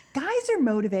 But guys are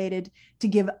motivated to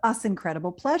give us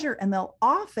incredible pleasure, and they'll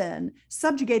often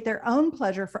subjugate their own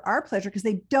pleasure for our pleasure because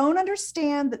they don't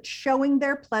understand that showing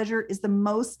their pleasure is the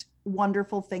most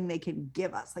wonderful thing they can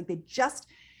give us. Like, they just,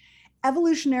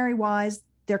 evolutionary wise,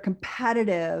 they're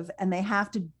competitive and they have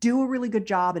to do a really good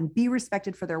job and be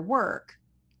respected for their work.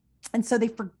 And so they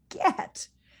forget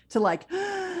to like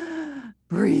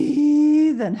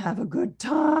breathe and have a good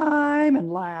time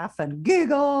and laugh and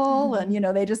giggle. And,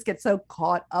 they just get so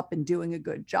caught up in doing a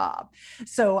good job.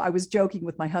 So I was joking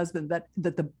with my husband that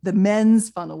the men's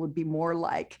funnel would be more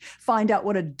like, find out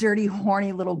what a dirty,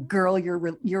 horny little girl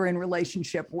you're in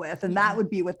relationship with. And that would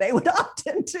be what they would opt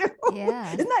into.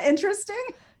 Yeah. Isn't that interesting?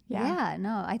 Yeah,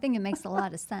 no, I think it makes a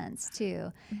lot of sense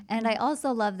too. And I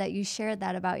also love that you shared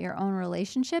that about your own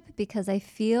relationship, because I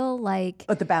feel like...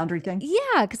 Oh, the boundary thing?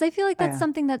 Yeah, because I feel like that's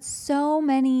something that so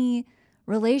many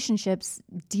relationships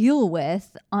deal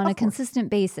with on a consistent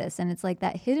basis. And it's like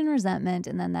that hidden resentment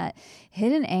and then that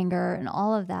hidden anger and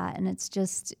all of that. And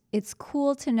it's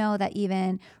cool to know that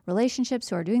even relationships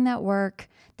who are doing that work,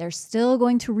 they're still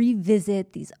going to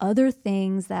revisit these other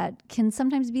things that can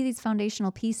sometimes be these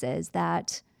foundational pieces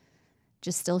that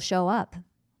just still show up.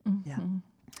 Yeah.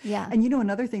 Yeah. And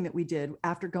another thing that we did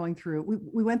after going through,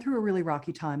 we went through a really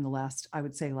rocky time the last, I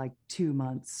would say, like 2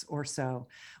 months or so.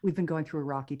 We've been going through a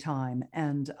rocky time.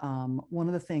 And one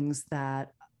of the things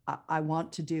that I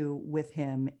want to do with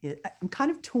him is, I'm kind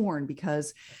of torn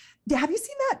because, have you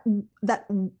seen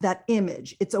that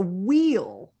image? It's a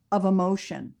wheel of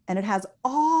emotion, and it has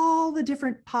all the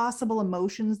different possible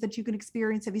emotions that you can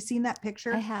experience. Have you seen that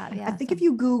picture? I have, yeah. I think if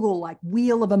you Google like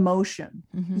wheel of emotion,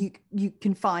 you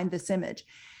can find this image.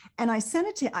 And I sent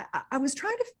it to, I was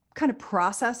trying to kind of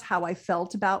process how I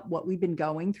felt about what we've been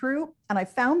going through. And I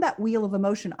found that wheel of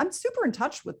emotion. I'm super in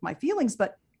touch with my feelings,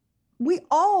 but we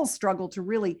all struggle to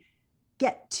really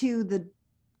get to the,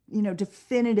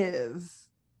 definitive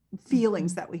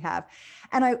feelings that we have.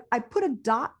 And I put a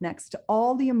dot next to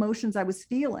all the emotions I was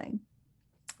feeling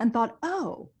and thought,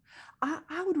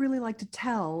 I would really like to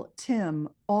tell Tim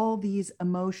all these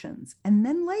emotions. And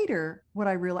then later what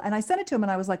I realized, and I sent it to him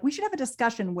and I was like, we should have a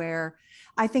discussion where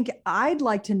I think I'd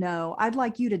like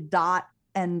you to dot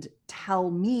and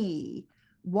tell me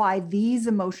why these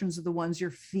emotions are the ones you're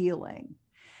feeling.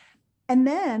 And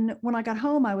then when I got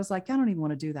home, I was like, I don't even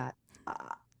want to do that.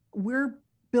 We're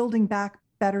building back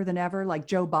better than ever, like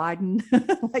Joe Biden.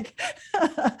 Like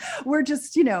we're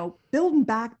just, building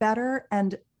back better.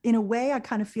 And in a way, I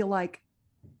kind of feel like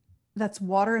that's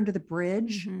water under the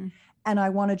bridge. And I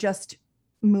want to just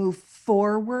move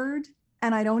forward.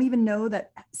 And I don't even know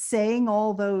that saying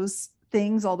all those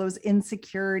things, all those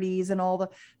insecurities and all the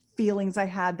feelings I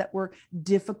had that were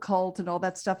difficult and all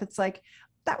that stuff, it's like,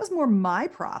 that was more my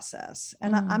process.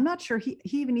 And I'm not sure he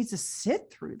even needs to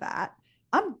sit through that.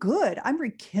 I'm good. I'm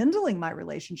rekindling my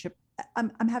relationship.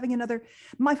 I'm having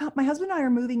my husband and I are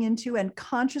moving into and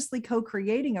consciously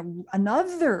co-creating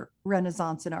another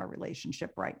renaissance in our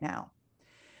relationship right now,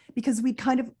 because we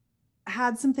kind of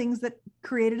had some things that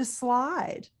created a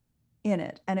slide in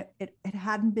it, and it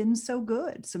hadn't been so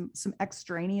good. Some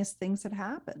extraneous things had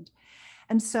happened.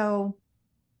 And so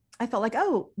I felt like,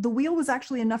 the wheel was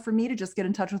actually enough for me to just get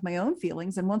in touch with my own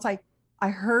feelings. And once I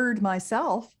heard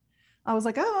myself, I was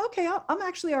like, okay, I'm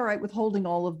actually all right with holding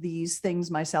all of these things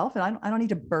myself. And I don't need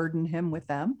to burden him with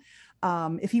them.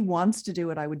 If he wants to do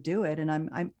it, I would do it. And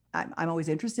I'm always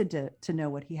interested to know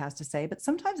what he has to say. But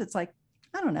sometimes it's like,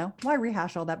 I don't know, why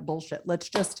rehash all that bullshit? Let's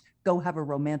just go have a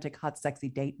romantic, hot, sexy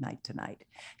date night tonight,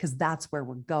 because that's where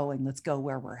we're going. Let's go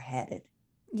where we're headed.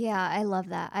 Yeah, I love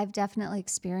that. I've definitely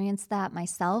experienced that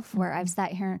myself, where I've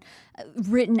sat here and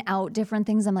written out different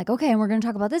things. I'm like, okay, and we're going to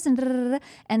talk about this, and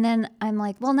and then I'm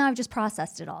like, well, now I've just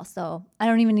processed it all, so I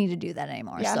don't even need to do that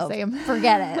anymore. Yeah, so same.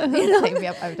 Forget it. Same.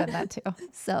 Yep, I've done that too.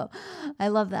 So I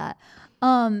love that.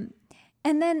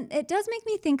 And then it does make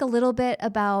me think a little bit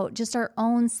about just our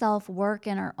own self-work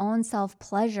and our own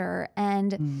self-pleasure.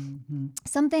 And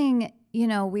something,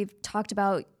 we've talked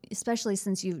about, especially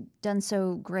since you've done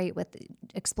so great with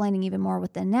explaining even more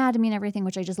with the anatomy and everything,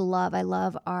 which I just love. I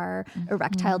love our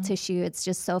erectile tissue. It's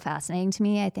just so fascinating to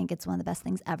me. I think it's one of the best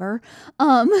things ever.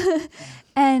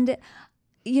 And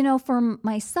for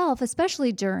myself,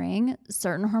 especially during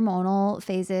certain hormonal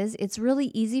phases, it's really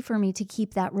easy for me to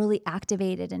keep that really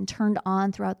activated and turned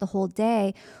on throughout the whole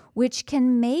day, which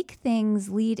can make things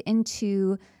lead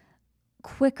into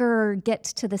quicker get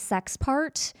to the sex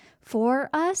part for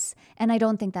us. And I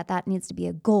don't think that that needs to be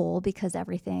a goal, because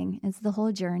everything is the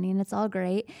whole journey and it's all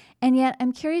great. And yet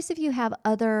I'm curious if you have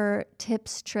other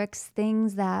tips, tricks,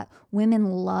 things that women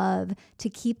love to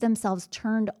keep themselves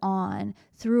turned on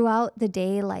throughout the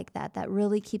day like that, that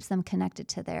really keeps them connected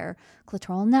to their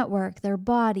clitoral network, their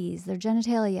bodies, their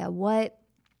genitalia, what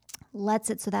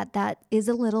lets it so that that is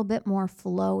a little bit more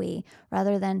flowy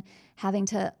rather than having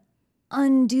to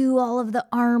undo all of the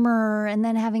armor and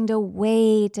then having to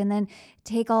wait and then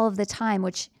take all of the time,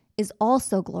 which is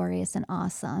also glorious and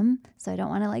awesome. So I don't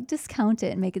want to like discount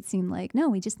it and make it seem like, no,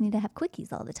 we just need to have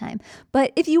quickies all the time.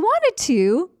 But if you wanted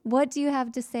to, what do you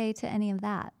have to say to any of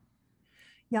that?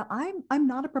 Yeah, I'm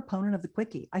not a proponent of the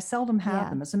quickie. I seldom have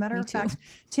them. As a matter me of too. fact,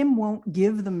 Tim won't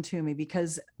give them to me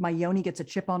because my yoni gets a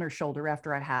chip on her shoulder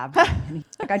after I have them. And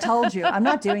he's like, I told you, I'm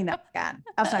not doing that again.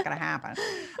 That's not going to happen.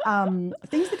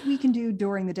 Things that we can do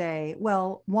during the day.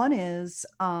 Well, one is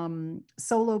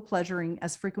solo pleasuring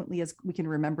as frequently as we can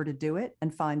remember to do it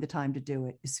and find the time to do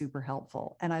it is super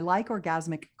helpful. And I like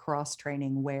orgasmic cross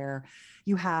training where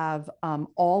you have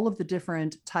all of the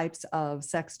different types of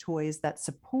sex toys that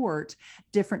support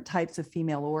different types of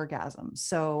female orgasms.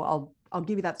 So I'll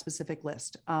give you that specific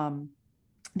list.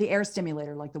 The air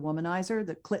stimulator, like the womanizer,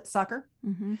 the clit sucker,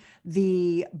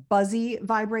 the buzzy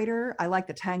vibrator. I like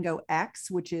the Tango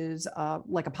X, which is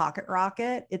like a pocket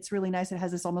rocket. It's really nice. It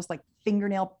has this almost like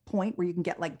fingernail point where you can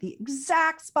get like the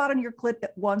exact spot on your clit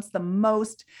that wants the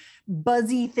most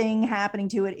buzzy thing happening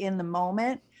to it in the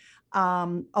moment.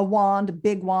 A wand, a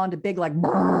big like,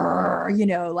 brrr, you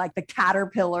know, like the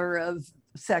Caterpillar of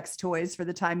sex toys for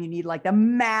the time you need like the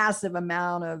massive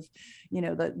amount of, you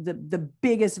know, the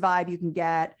biggest vibe you can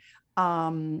get.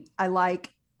 I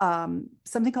like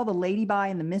something called the Lady Bi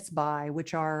and the Miss Bi,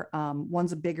 which are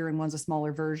one's a bigger and one's a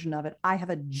smaller version of it. I have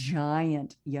a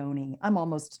giant yoni. I'm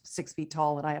almost 6 feet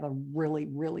tall and I have a really,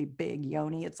 really big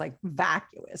yoni. It's like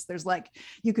vacuous. There's like,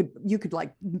 you could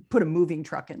like put a moving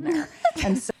truck in there.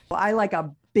 And so I like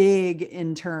a big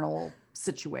internal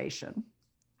situation.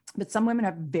 But some women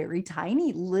have very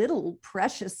tiny, little,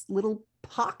 precious little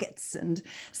pockets. And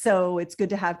so it's good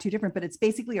to have two different, but it's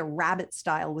basically a rabbit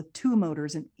style with two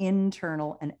motors, an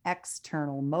internal and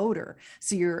external motor.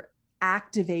 So you're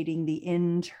activating the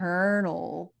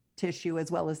internal tissue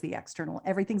as well as the external.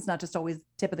 Everything's not just always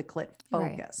tip of the clit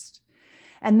focused. Right.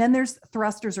 And then there's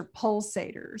thrusters or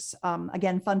pulsators.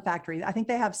 Again, Fun Factory. I think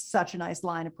they have such a nice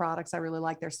line of products. I really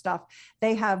like their stuff.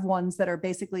 They have ones that are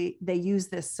basically, they use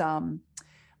this,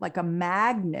 like a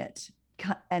magnet,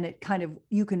 and it kind of,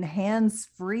 you can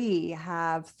hands-free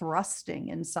have thrusting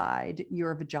inside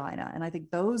your vagina. And I think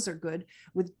those are good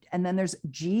with, and then there's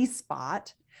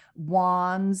G-Spot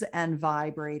wands and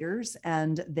vibrators,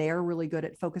 and they're really good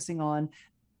at focusing on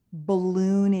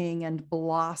ballooning and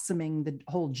blossoming the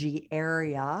whole G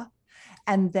area.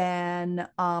 And then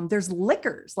there's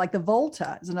liquors, like the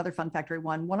Volta is another Fun Factory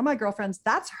one. One of my girlfriends,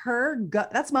 that's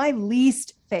my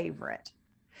least favorite.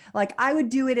 Like I would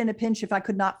do it in a pinch if I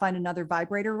could not find another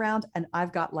vibrator around, and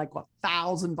I've got like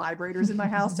 1,000 vibrators in my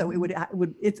house. So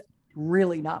it's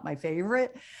really not my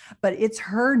favorite, but it's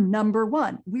her number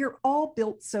one. We're all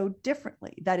built so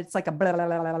differently that it's like a blah, blah,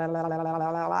 blah, blah, blah, blah, blah,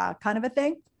 blah, blah, kind of a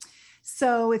thing.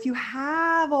 So if you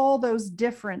have all those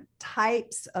different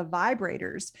types of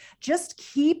vibrators, just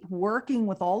keep working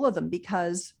with all of them,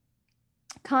 because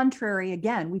contrary,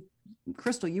 again,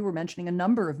 Crystal, you were mentioning a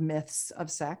number of myths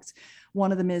of sex.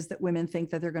 One of them is that women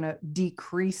think that they're going to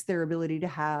decrease their ability to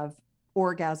have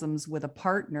orgasms with a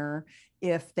partner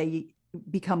if they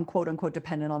become quote unquote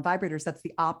dependent on vibrators. That's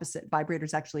the opposite.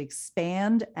 Vibrators actually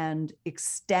expand and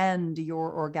extend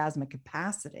your orgasmic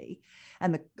capacity.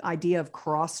 And the idea of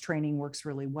cross training works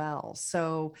really well.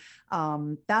 So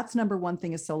that's number one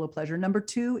thing, is solo pleasure. Number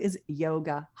two is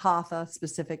yoga. Hatha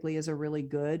specifically is a really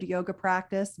good yoga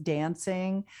practice.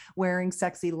 Dancing, wearing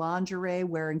sexy lingerie,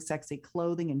 wearing sexy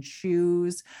clothing and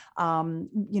shoes,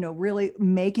 really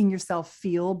making yourself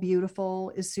feel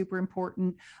beautiful is super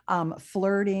important.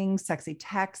 Flirting, sexy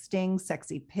texting,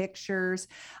 sexy pictures.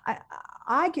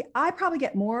 I probably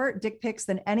get more dick pics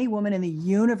than any woman in the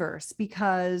universe,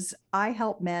 because I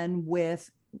help men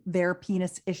with their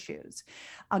penis issues.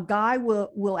 A guy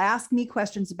will ask me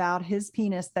questions about his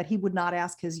penis that he would not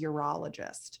ask his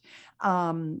urologist.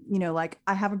 Like,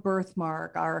 I have a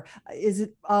birthmark, or is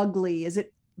it ugly? Is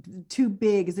it too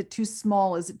big? Is it too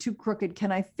small? Is it too crooked?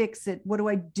 Can I fix it? What do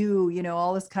I do?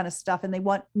 All this kind of stuff. And they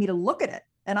want me to look at it.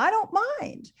 And I don't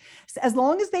mind, as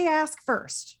long as they ask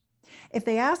first. If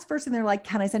they ask first and they're like,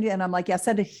 can I send you? And I'm like, yeah,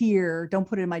 send it here. Don't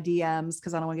put it in my DMs,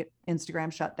 because I don't want to get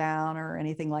Instagram shut down or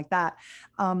anything like that.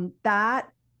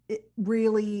 It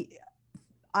really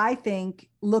I think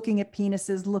looking at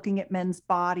penises, looking at men's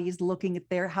bodies, looking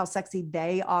at how sexy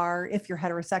they are, if you're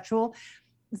heterosexual,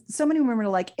 so many women are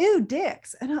like, ew,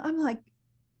 dicks. And I'm like,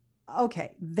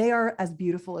 okay, they are as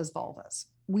beautiful as vulvas.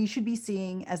 We should be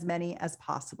seeing as many as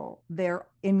possible. They're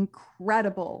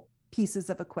incredible pieces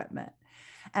of equipment.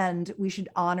 And we should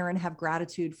honor and have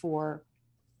gratitude for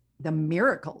the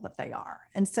miracle that they are.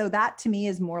 And so that to me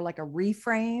is more like a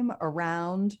reframe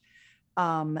around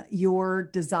your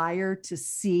desire to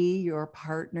see your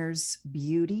partner's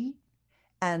beauty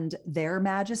and their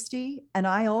majesty. And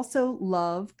I also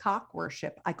love cock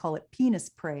worship. I call it penis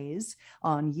praise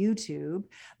on YouTube,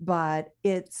 but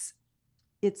it's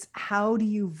how do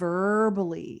you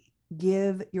verbally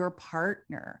give your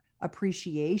partner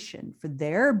appreciation for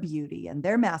their beauty and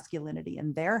their masculinity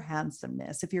and their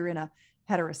handsomeness if you're in a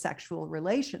heterosexual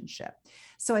relationship.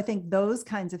 So I think those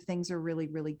kinds of things are really,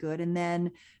 really good. And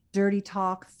then dirty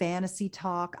talk, fantasy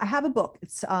talk. I have a book.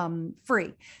 It's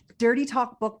free,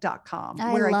 dirtytalkbook.com,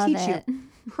 where I teach you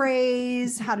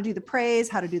praise, how to do the praise,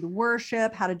 how to do the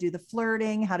worship, how to do the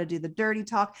flirting, how to do the dirty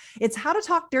talk. It's how to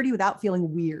talk dirty without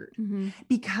feeling weird,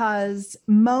 because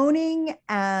moaning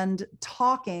and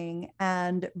talking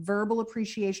and verbal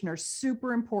appreciation are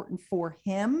super important for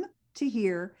him to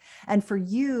hear. And for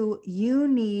you, you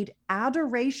need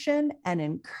adoration and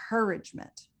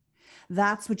encouragement.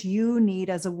 That's what you need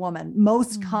as a woman.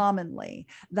 Most commonly,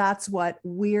 that's what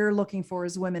we're looking for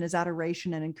as women, is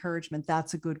adoration and encouragement.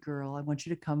 That's a good girl. I want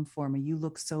you to come for me. You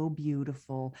look so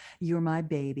beautiful. You're my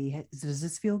baby. Does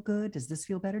this feel good? Does this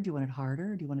feel better? Do you want it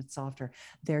harder? Do you want it softer?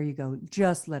 There you go.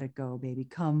 Just let it go, baby.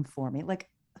 Come for me. Like,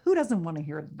 who doesn't want to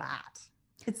hear that?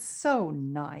 It's so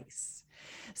nice.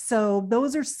 So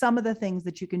those are some of the things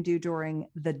that you can do during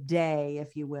the day,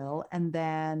 if you will. And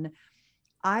then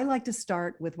I like to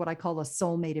start with what I call a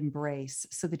soulmate embrace,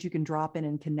 so that you can drop in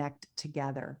and connect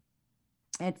together.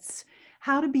 It's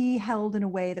how to be held in a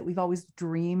way that we've always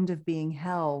dreamed of being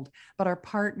held, but our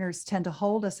partners tend to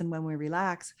hold us. And when we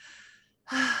relax,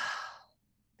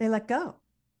 they let go.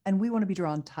 And we want to be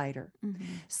drawn tighter.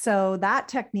 So that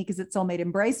technique is at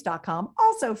soulmateembrace.com,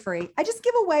 also free. I just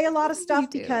give away a lot of stuff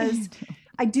because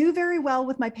I do very well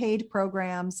with my paid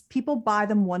programs. People buy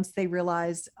them once they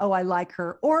realize, oh, I like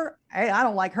her, or hey, I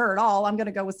don't like her at all. I'm going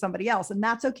to go with somebody else. And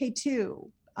that's okay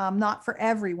too. Not for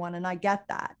everyone. And I get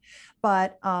that,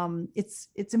 but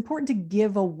it's important to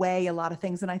give away a lot of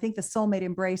things. And I think the soulmate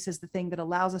embrace is the thing that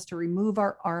allows us to remove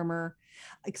our armor,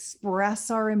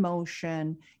 express our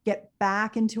emotion, get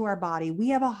back into our body. We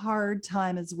have a hard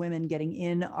time as women getting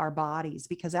in our bodies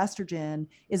because estrogen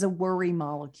is a worry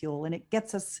molecule, and it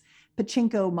gets us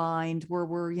pachinko mind where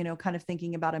we're, kind of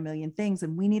thinking about a million things.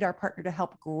 And we need our partner to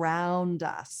help ground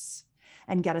us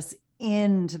and get us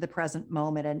into the present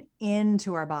moment and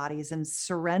into our bodies and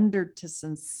surrendered to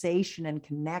sensation and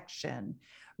connection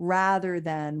rather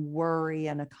than worry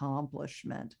and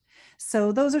accomplishment.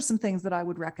 So those are some things that I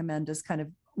would recommend as kind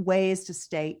of ways to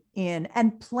stay in,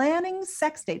 and planning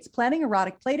sex dates, planning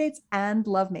erotic play dates and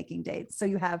lovemaking dates. So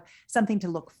you have something to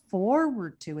look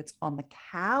forward to. It's on the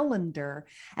calendar,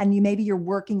 and maybe you're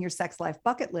working your sex life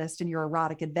bucket list, and your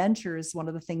erotic adventure is one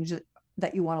of the things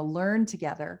that you want to learn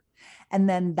together. And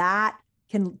then that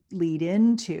can lead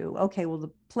into, okay, well,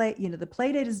 the play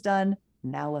date is done.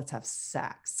 Now let's have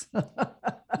sex.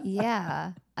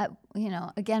 Yeah.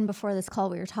 Again, before this call,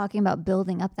 we were talking about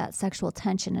building up that sexual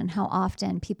tension and how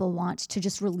often people want to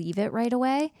just relieve it right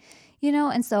away,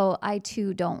 and so I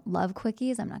too don't love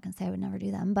quickies. I'm not going to say I would never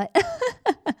do them, but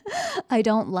I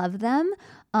don't love them.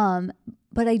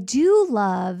 But I do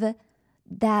love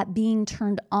that being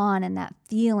turned on and that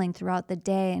feeling throughout the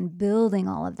day and building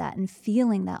all of that and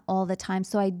feeling that all the time.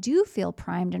 So I do feel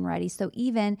primed and ready. So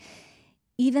even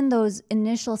those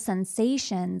initial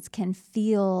sensations can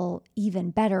feel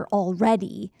even better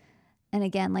already. And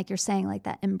again, like you're saying, like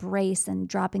that embrace and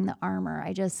dropping the armor.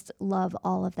 I just love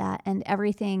all of that. And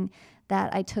everything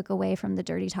that I took away from the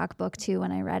Dirty Talk book too,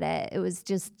 when I read it, it was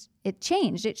just, it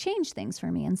changed things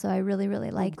for me. And so I really,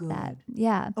 really liked that.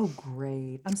 Yeah. Oh,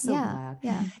 great. I'm so glad.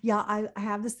 Yeah. Yeah. I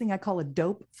have this thing I call a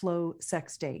dope flow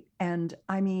sex date. And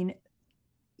I mean,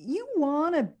 you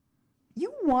want to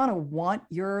want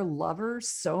your lover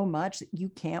so much that you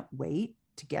can't wait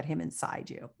to get him inside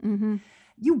you.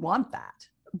 You want that.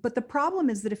 But the problem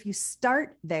is that if you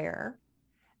start there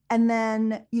and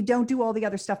then you don't do all the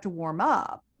other stuff to warm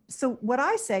up. So what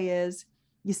I say is,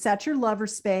 you set your lover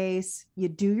space, you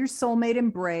do your soulmate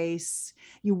embrace,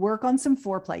 you work on some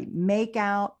foreplay, make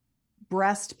out,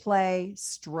 breast play,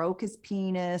 stroke his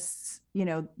penis,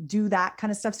 do that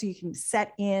kind of stuff. So you can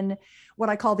set in what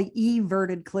I call the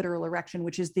everted clitoral erection,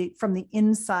 which is from the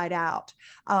inside out.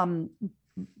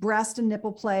 breast and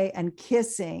nipple play and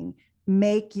kissing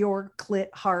make your clit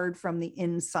hard from the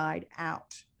inside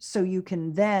out. So you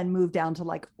can then move down to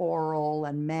like oral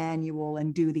and manual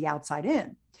and do the outside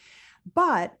in.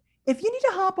 But if you need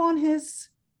to hop on his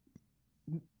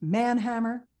man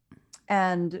hammer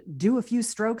and do a few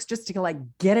strokes just to like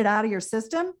get it out of your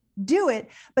system, do it.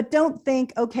 But don't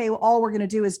think, okay, well, all we're going to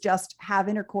do is just have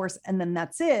intercourse and then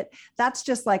that's it. That's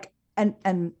just like,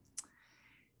 and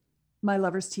my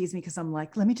lovers tease me because I'm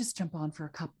like, let me just jump on for a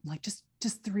couple, like just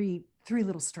three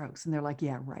little strokes. And they're like,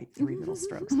 yeah, right. 3 little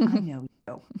strokes.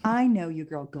 I know you,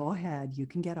 girl, go ahead. You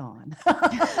can get on.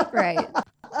 Right.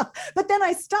 But then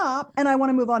I stop and I want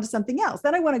to move on to something else.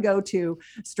 Then I want to go to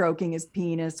stroking his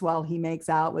penis while he makes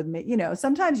out with me. You know,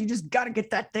 sometimes you just got to get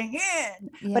that thing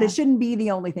in, but it shouldn't be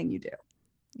the only thing you do.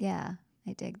 Yeah,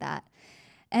 I dig that.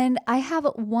 And I have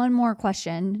one more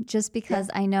question, just because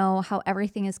I know how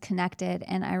everything is connected.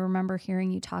 And I remember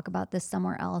hearing you talk about this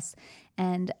somewhere else.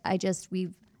 And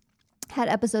we've had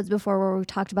episodes before where we've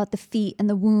talked about the feet and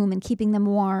the womb and keeping them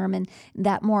warm and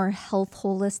that more health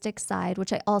holistic side,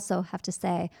 which I also have to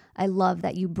say, I love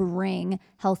that you bring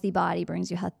healthy body, brings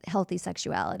you healthy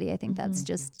sexuality. I think that's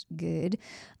just good.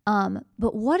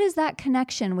 But what is that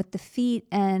connection with the feet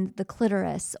and the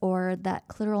clitoris or that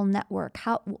clitoral network?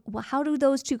 How do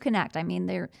those two connect? I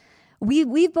mean,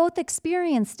 we've both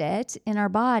experienced it in our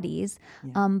bodies,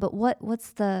 but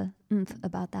what's the oomph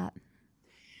about that?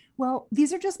 Well,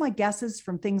 these are just my guesses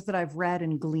from things that I've read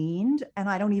and gleaned, and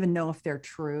I don't even know if they're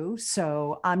true.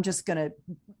 So I just made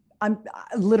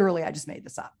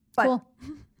this up, but cool.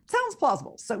 Sounds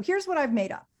plausible. So here's what I've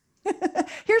made up.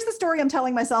 Here's the story I'm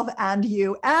telling myself and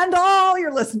you and all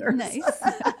your listeners. Nice.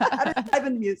 I've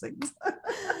been musing.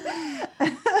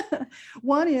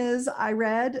 One is I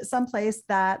read someplace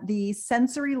that the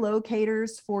sensory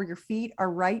locators for your feet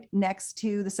are right next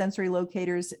to the sensory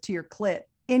locators to your clit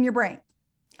in your brain.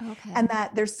 Okay. And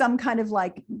that there's some kind of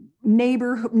like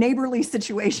neighborly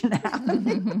situation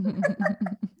happening.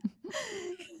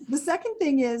 The second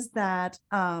thing is that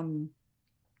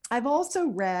I've also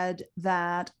read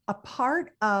that a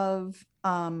part of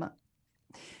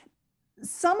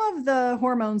some of the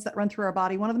hormones that run through our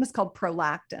body, one of them is called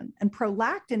prolactin. And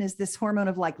prolactin is this hormone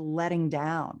of like letting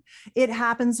down. It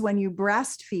happens when you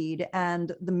breastfeed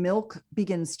and the milk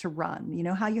begins to run. You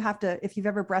know how you have to, if you've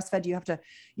ever breastfed, you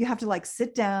have to like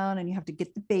sit down and you have to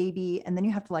get the baby, and then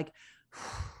you have to like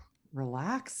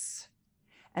relax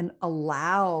and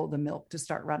allow the milk to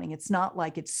start running. It's not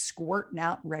like it's squirting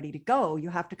out and ready to go. You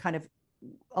have to kind of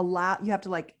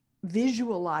like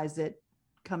visualize it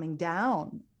coming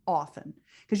down often,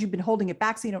 because you've been holding it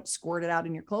back so you don't squirt it out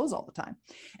in your clothes all the time.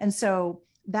 And so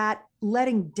that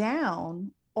letting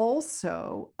down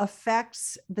also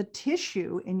affects the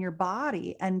tissue in your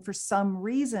body. And for some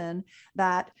reason,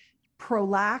 that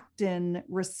prolactin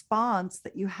response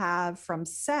that you have from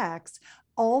sex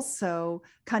also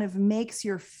kind of makes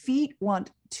your feet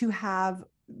want to have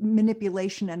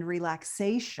manipulation and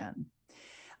relaxation.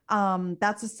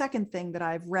 That's the second thing that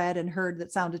I've read and heard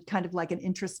that sounded kind of like an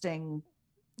interesting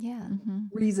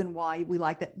reason why we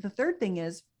like that. The third thing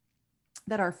is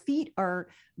that our feet are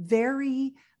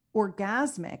very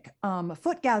orgasmic.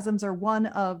 Footgasms are one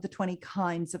of the 20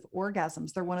 kinds of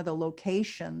orgasms. They're one of the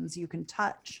locations you can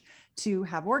touch to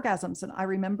have orgasms. And I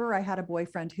remember I had a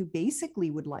boyfriend who basically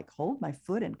would like hold my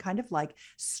foot and kind of like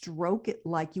stroke it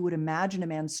like you would imagine a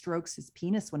man strokes his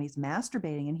penis when he's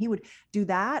masturbating. And he would do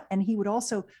that. And he would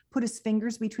also put his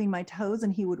fingers between my toes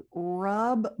and he would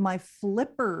rub my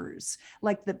flippers,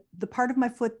 like the part of my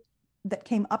foot that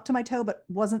came up to my toe, but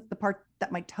wasn't the part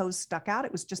that my toes stuck out.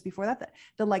 It was just before that,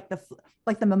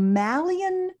 the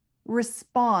mammalian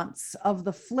response of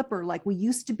the flipper, like we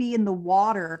used to be in the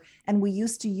water and we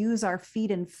used to use our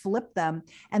feet and flip them.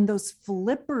 And those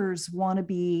flippers want to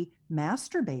be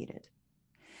masturbated.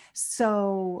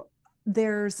 So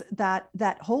there's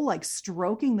that whole like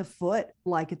stroking the foot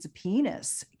like it's a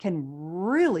penis can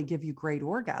really give you great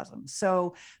orgasms.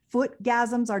 So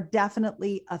footgasms are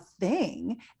definitely a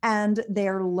thing and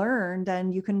they're learned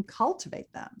and you can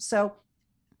cultivate them. So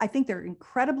I think they're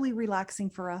incredibly relaxing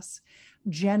for us.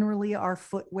 Generally, our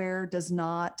footwear does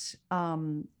not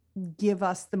give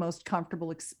us the most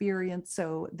comfortable experience.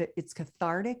 So that it's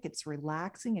cathartic, it's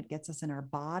relaxing, it gets us in our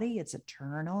body, it's a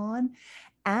turn on.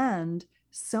 And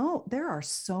so there are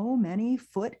so many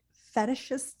foot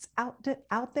fetishists out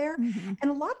there. Mm-hmm.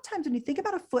 And a lot of times when you think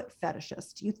about a foot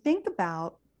fetishist, you think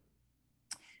about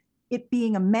it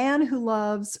being a man who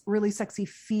loves really sexy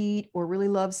feet or really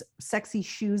loves sexy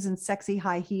shoes and sexy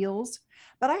high heels.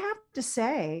 But I have to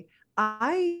say,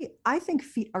 I think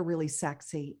feet are really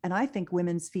sexy, and I think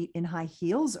women's feet in high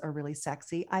heels are really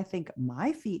sexy. I think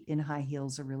my feet in high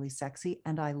heels are really sexy,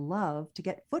 and I love to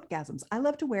get footgasms. I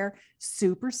love to wear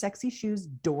super sexy shoes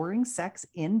during sex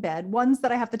in bed, ones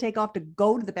that I have to take off to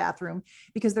go to the bathroom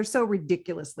because they're so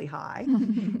ridiculously high.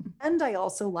 And I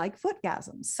also like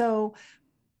footgasms. So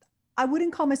I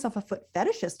wouldn't call myself a foot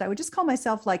fetishist. I would just call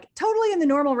myself like totally in the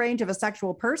normal range of a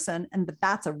sexual person. And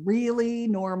that's a really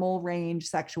normal range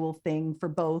sexual thing for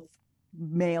both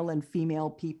male and female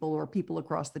people or people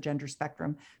across the gender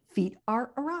spectrum. Feet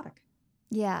are erotic.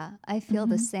 Yeah, I feel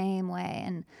the same way.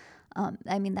 And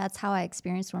I mean, that's how I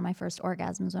experienced one of my first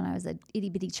orgasms when I was a itty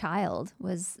bitty child,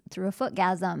 was through a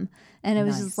footgasm. And it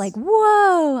was just like,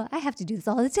 whoa, I have to do this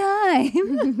all the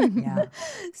time. Yeah.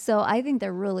 So I think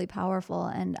they're really powerful.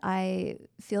 And I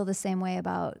feel the same way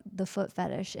about the foot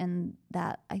fetish, and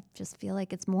that I just feel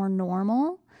like it's more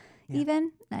normal.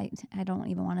 Even I don't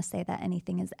even want to say that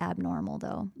anything is abnormal,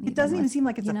 though. It doesn't even seem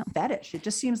like it's a fetish. It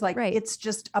just seems like it's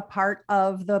just a part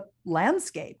of the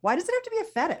landscape. Why does it have to be a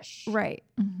fetish? Right.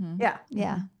 Yeah.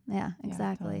 Yeah,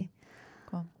 exactly.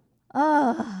 Cool.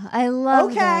 Oh, I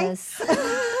love this.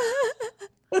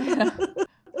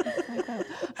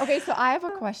 Okay, so I have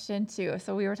a question too.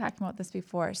 So we were talking about this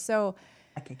before. So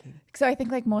I think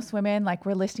like most women, like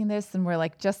we're listening to this and we're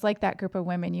like, just like that group of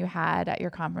women you had at your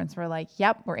conference, we're like,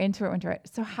 yep, we're into it.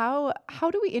 So how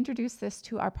do we introduce this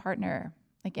to our partner?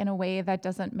 Like in a way that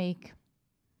doesn't make,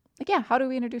 like, yeah, how do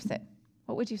we introduce it?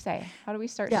 What would you say? How do we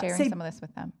start sharing some of this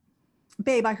with them?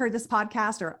 Babe, I heard this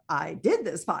podcast, or I did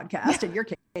this podcast, in your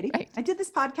case, Katie. Right. I did this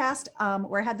podcast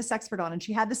where I had this expert on, and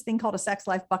she had this thing called a sex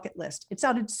life bucket list. It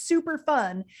sounded super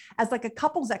fun as like a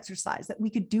couples exercise that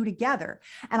we could do together.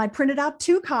 And I printed out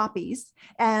 2 copies,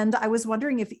 and I was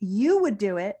wondering if you would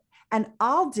do it and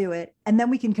I'll do it. And then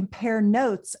we can compare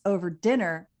notes over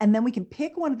dinner, and then we can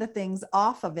pick one of the things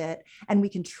off of it and we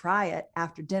can try it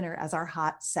after dinner as our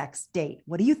hot sex date.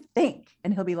 What do you think?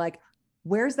 And he'll be like,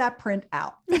 where's that print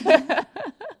out?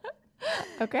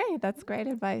 Okay, that's great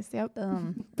advice. Yep.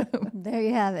 Boom. There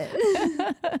you have it.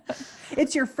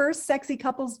 It's your first sexy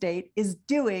couples date, is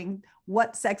doing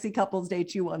what sexy couples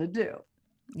dates you want to do.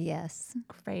 Yes.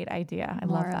 Great idea. I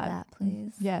More love of that.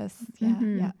 please. Yes.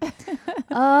 Yeah.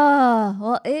 Oh,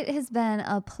 well, it has been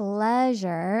a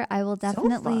pleasure. I will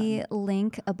definitely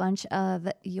link a bunch of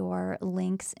your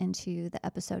links into the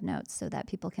episode notes so that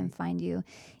people can find you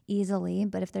easily.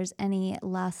 But if there's any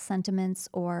last sentiments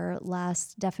or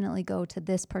definitely go to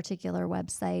this particular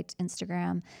website,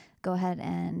 Instagram, go ahead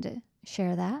and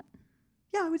share that.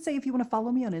 Yeah, I would say if you want to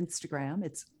follow me on Instagram,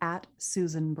 it's at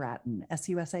Susan Bratton,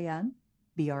 SUSAN.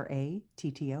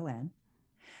 BRATTON.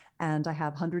 And I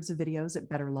have hundreds of videos at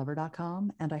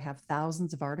betterlover.com, and I have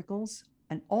thousands of articles,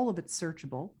 and all of it's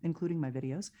searchable, including my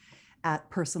videos,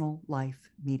 at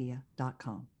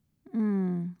personallifemedia.com.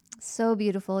 So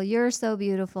beautiful. You're so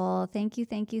beautiful. Thank you,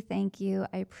 thank you, thank you.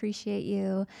 I appreciate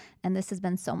you. And this has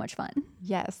been so much fun.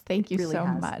 Yes, thank you so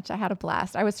much. I had a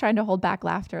blast. I was trying to hold back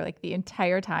laughter like the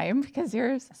entire time because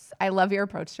I love your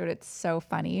approach to it. It's so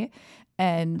funny.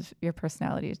 And your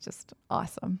personality is just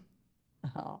awesome.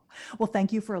 Oh, well,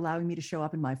 thank you for allowing me to show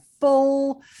up in my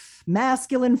full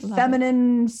masculine,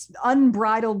 feminine,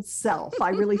 unbridled self. I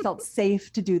really felt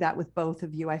safe to do that with both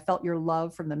of you. I felt your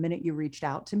love from the minute you reached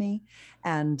out to me.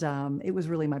 And it was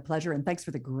really my pleasure. And thanks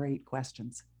for the great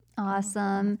questions.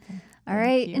 Awesome. All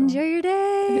right. Enjoy your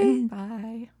day. Bye.